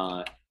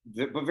 but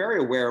very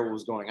aware of what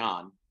was going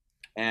on.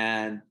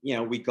 And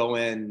we go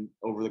in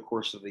over the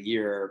course of the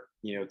year,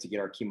 to get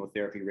our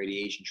chemotherapy,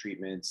 radiation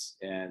treatments,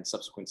 and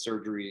subsequent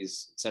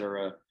surgeries, et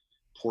cetera,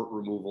 port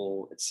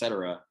removal, et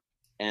cetera.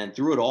 And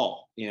through it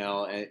all,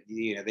 they'd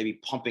be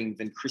pumping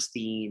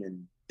vincristine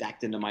and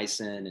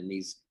dactynomycin and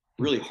these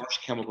really harsh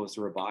chemicals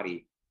through her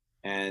body.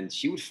 And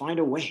she would find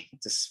a way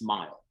to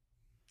smile,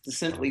 to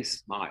simply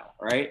smile,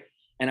 right?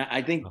 And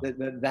I think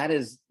that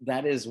is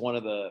one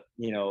of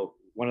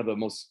the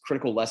most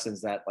critical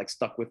lessons that like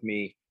stuck with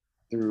me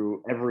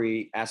through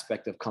every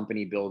aspect of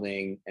company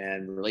building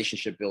and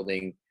relationship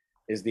building,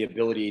 is the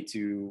ability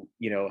to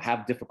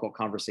have difficult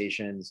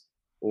conversations,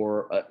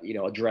 or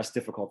address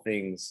difficult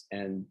things,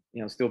 and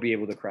still be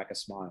able to crack a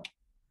smile,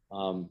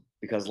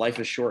 because life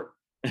is short,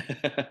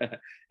 and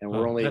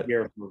we're only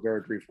here for a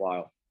very brief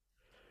while.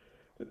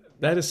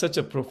 That is such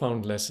a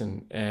profound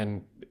lesson.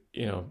 And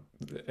you know,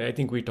 I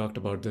think we talked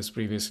about this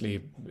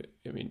previously.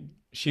 I mean,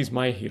 she's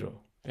my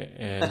hero,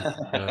 and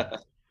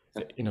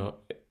you know,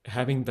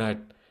 having that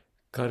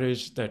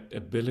courage, that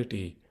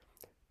ability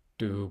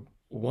to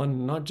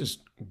one, not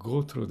just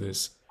go through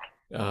this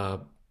uh,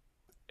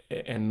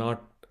 and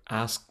not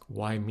ask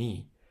why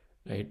me,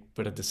 right?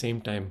 But at the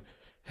same time,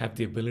 have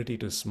the ability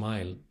to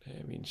smile.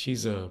 I mean,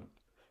 she's a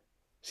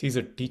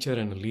teacher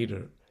and a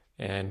leader,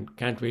 and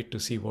can't wait to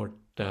see what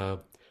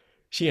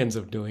she ends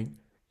up doing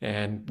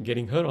and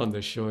getting her on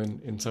the show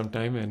in some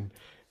time and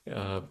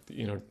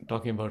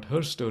talking about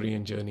her story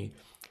and journey.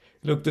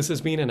 Look, this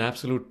has been an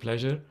absolute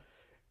pleasure.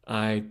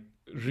 I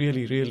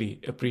really, really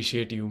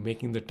appreciate you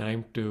making the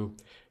time to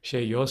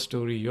share your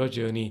story, your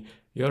journey,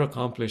 your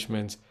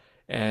accomplishments,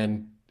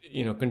 and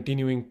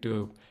continuing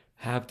to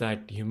have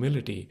that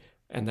humility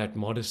and that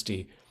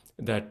modesty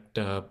that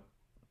that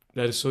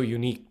is so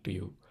unique to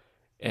you.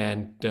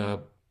 And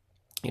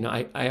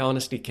I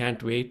honestly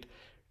can't wait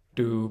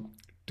to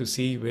to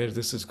see where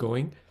this is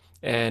going,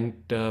 and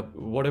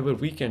whatever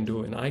we can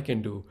do and I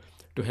can do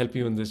to help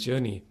you in this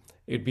journey,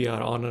 it'd be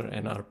our honor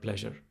and our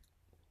pleasure.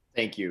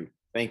 Thank you,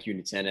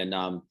 Nitin,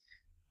 and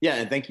yeah,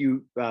 and thank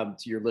you to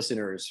your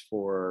listeners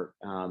for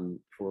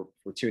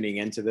tuning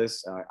into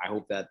this. I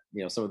hope that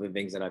some of the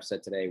things that I've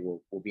said today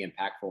will be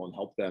impactful and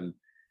help them.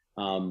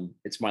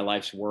 It's my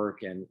life's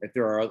work, and if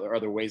there are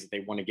other ways that they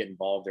want to get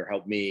involved or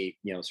help me,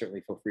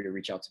 certainly feel free to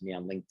reach out to me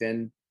on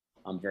LinkedIn.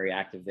 I'm very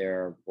active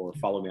there, or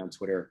follow me on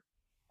Twitter.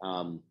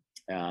 Um,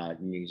 you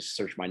can just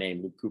search my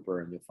name, Luke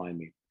Cooper, and you'll find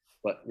me.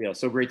 But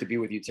so great to be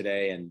with you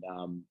today, and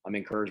I'm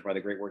encouraged by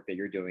the great work that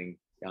you're doing,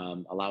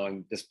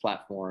 allowing this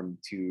platform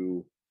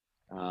to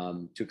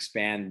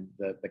expand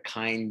the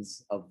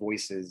kinds of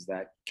voices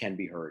that can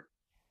be heard.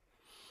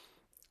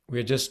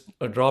 We're just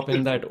a drop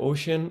in that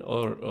ocean,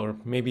 or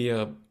maybe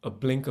a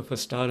blink of a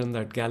star in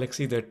that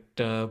galaxy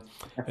that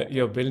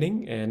you're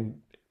building, and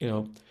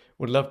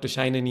would love to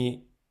shine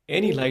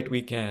any light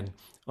we can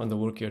on the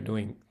work you're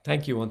doing.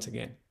 Thank you once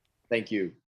again. Thank you.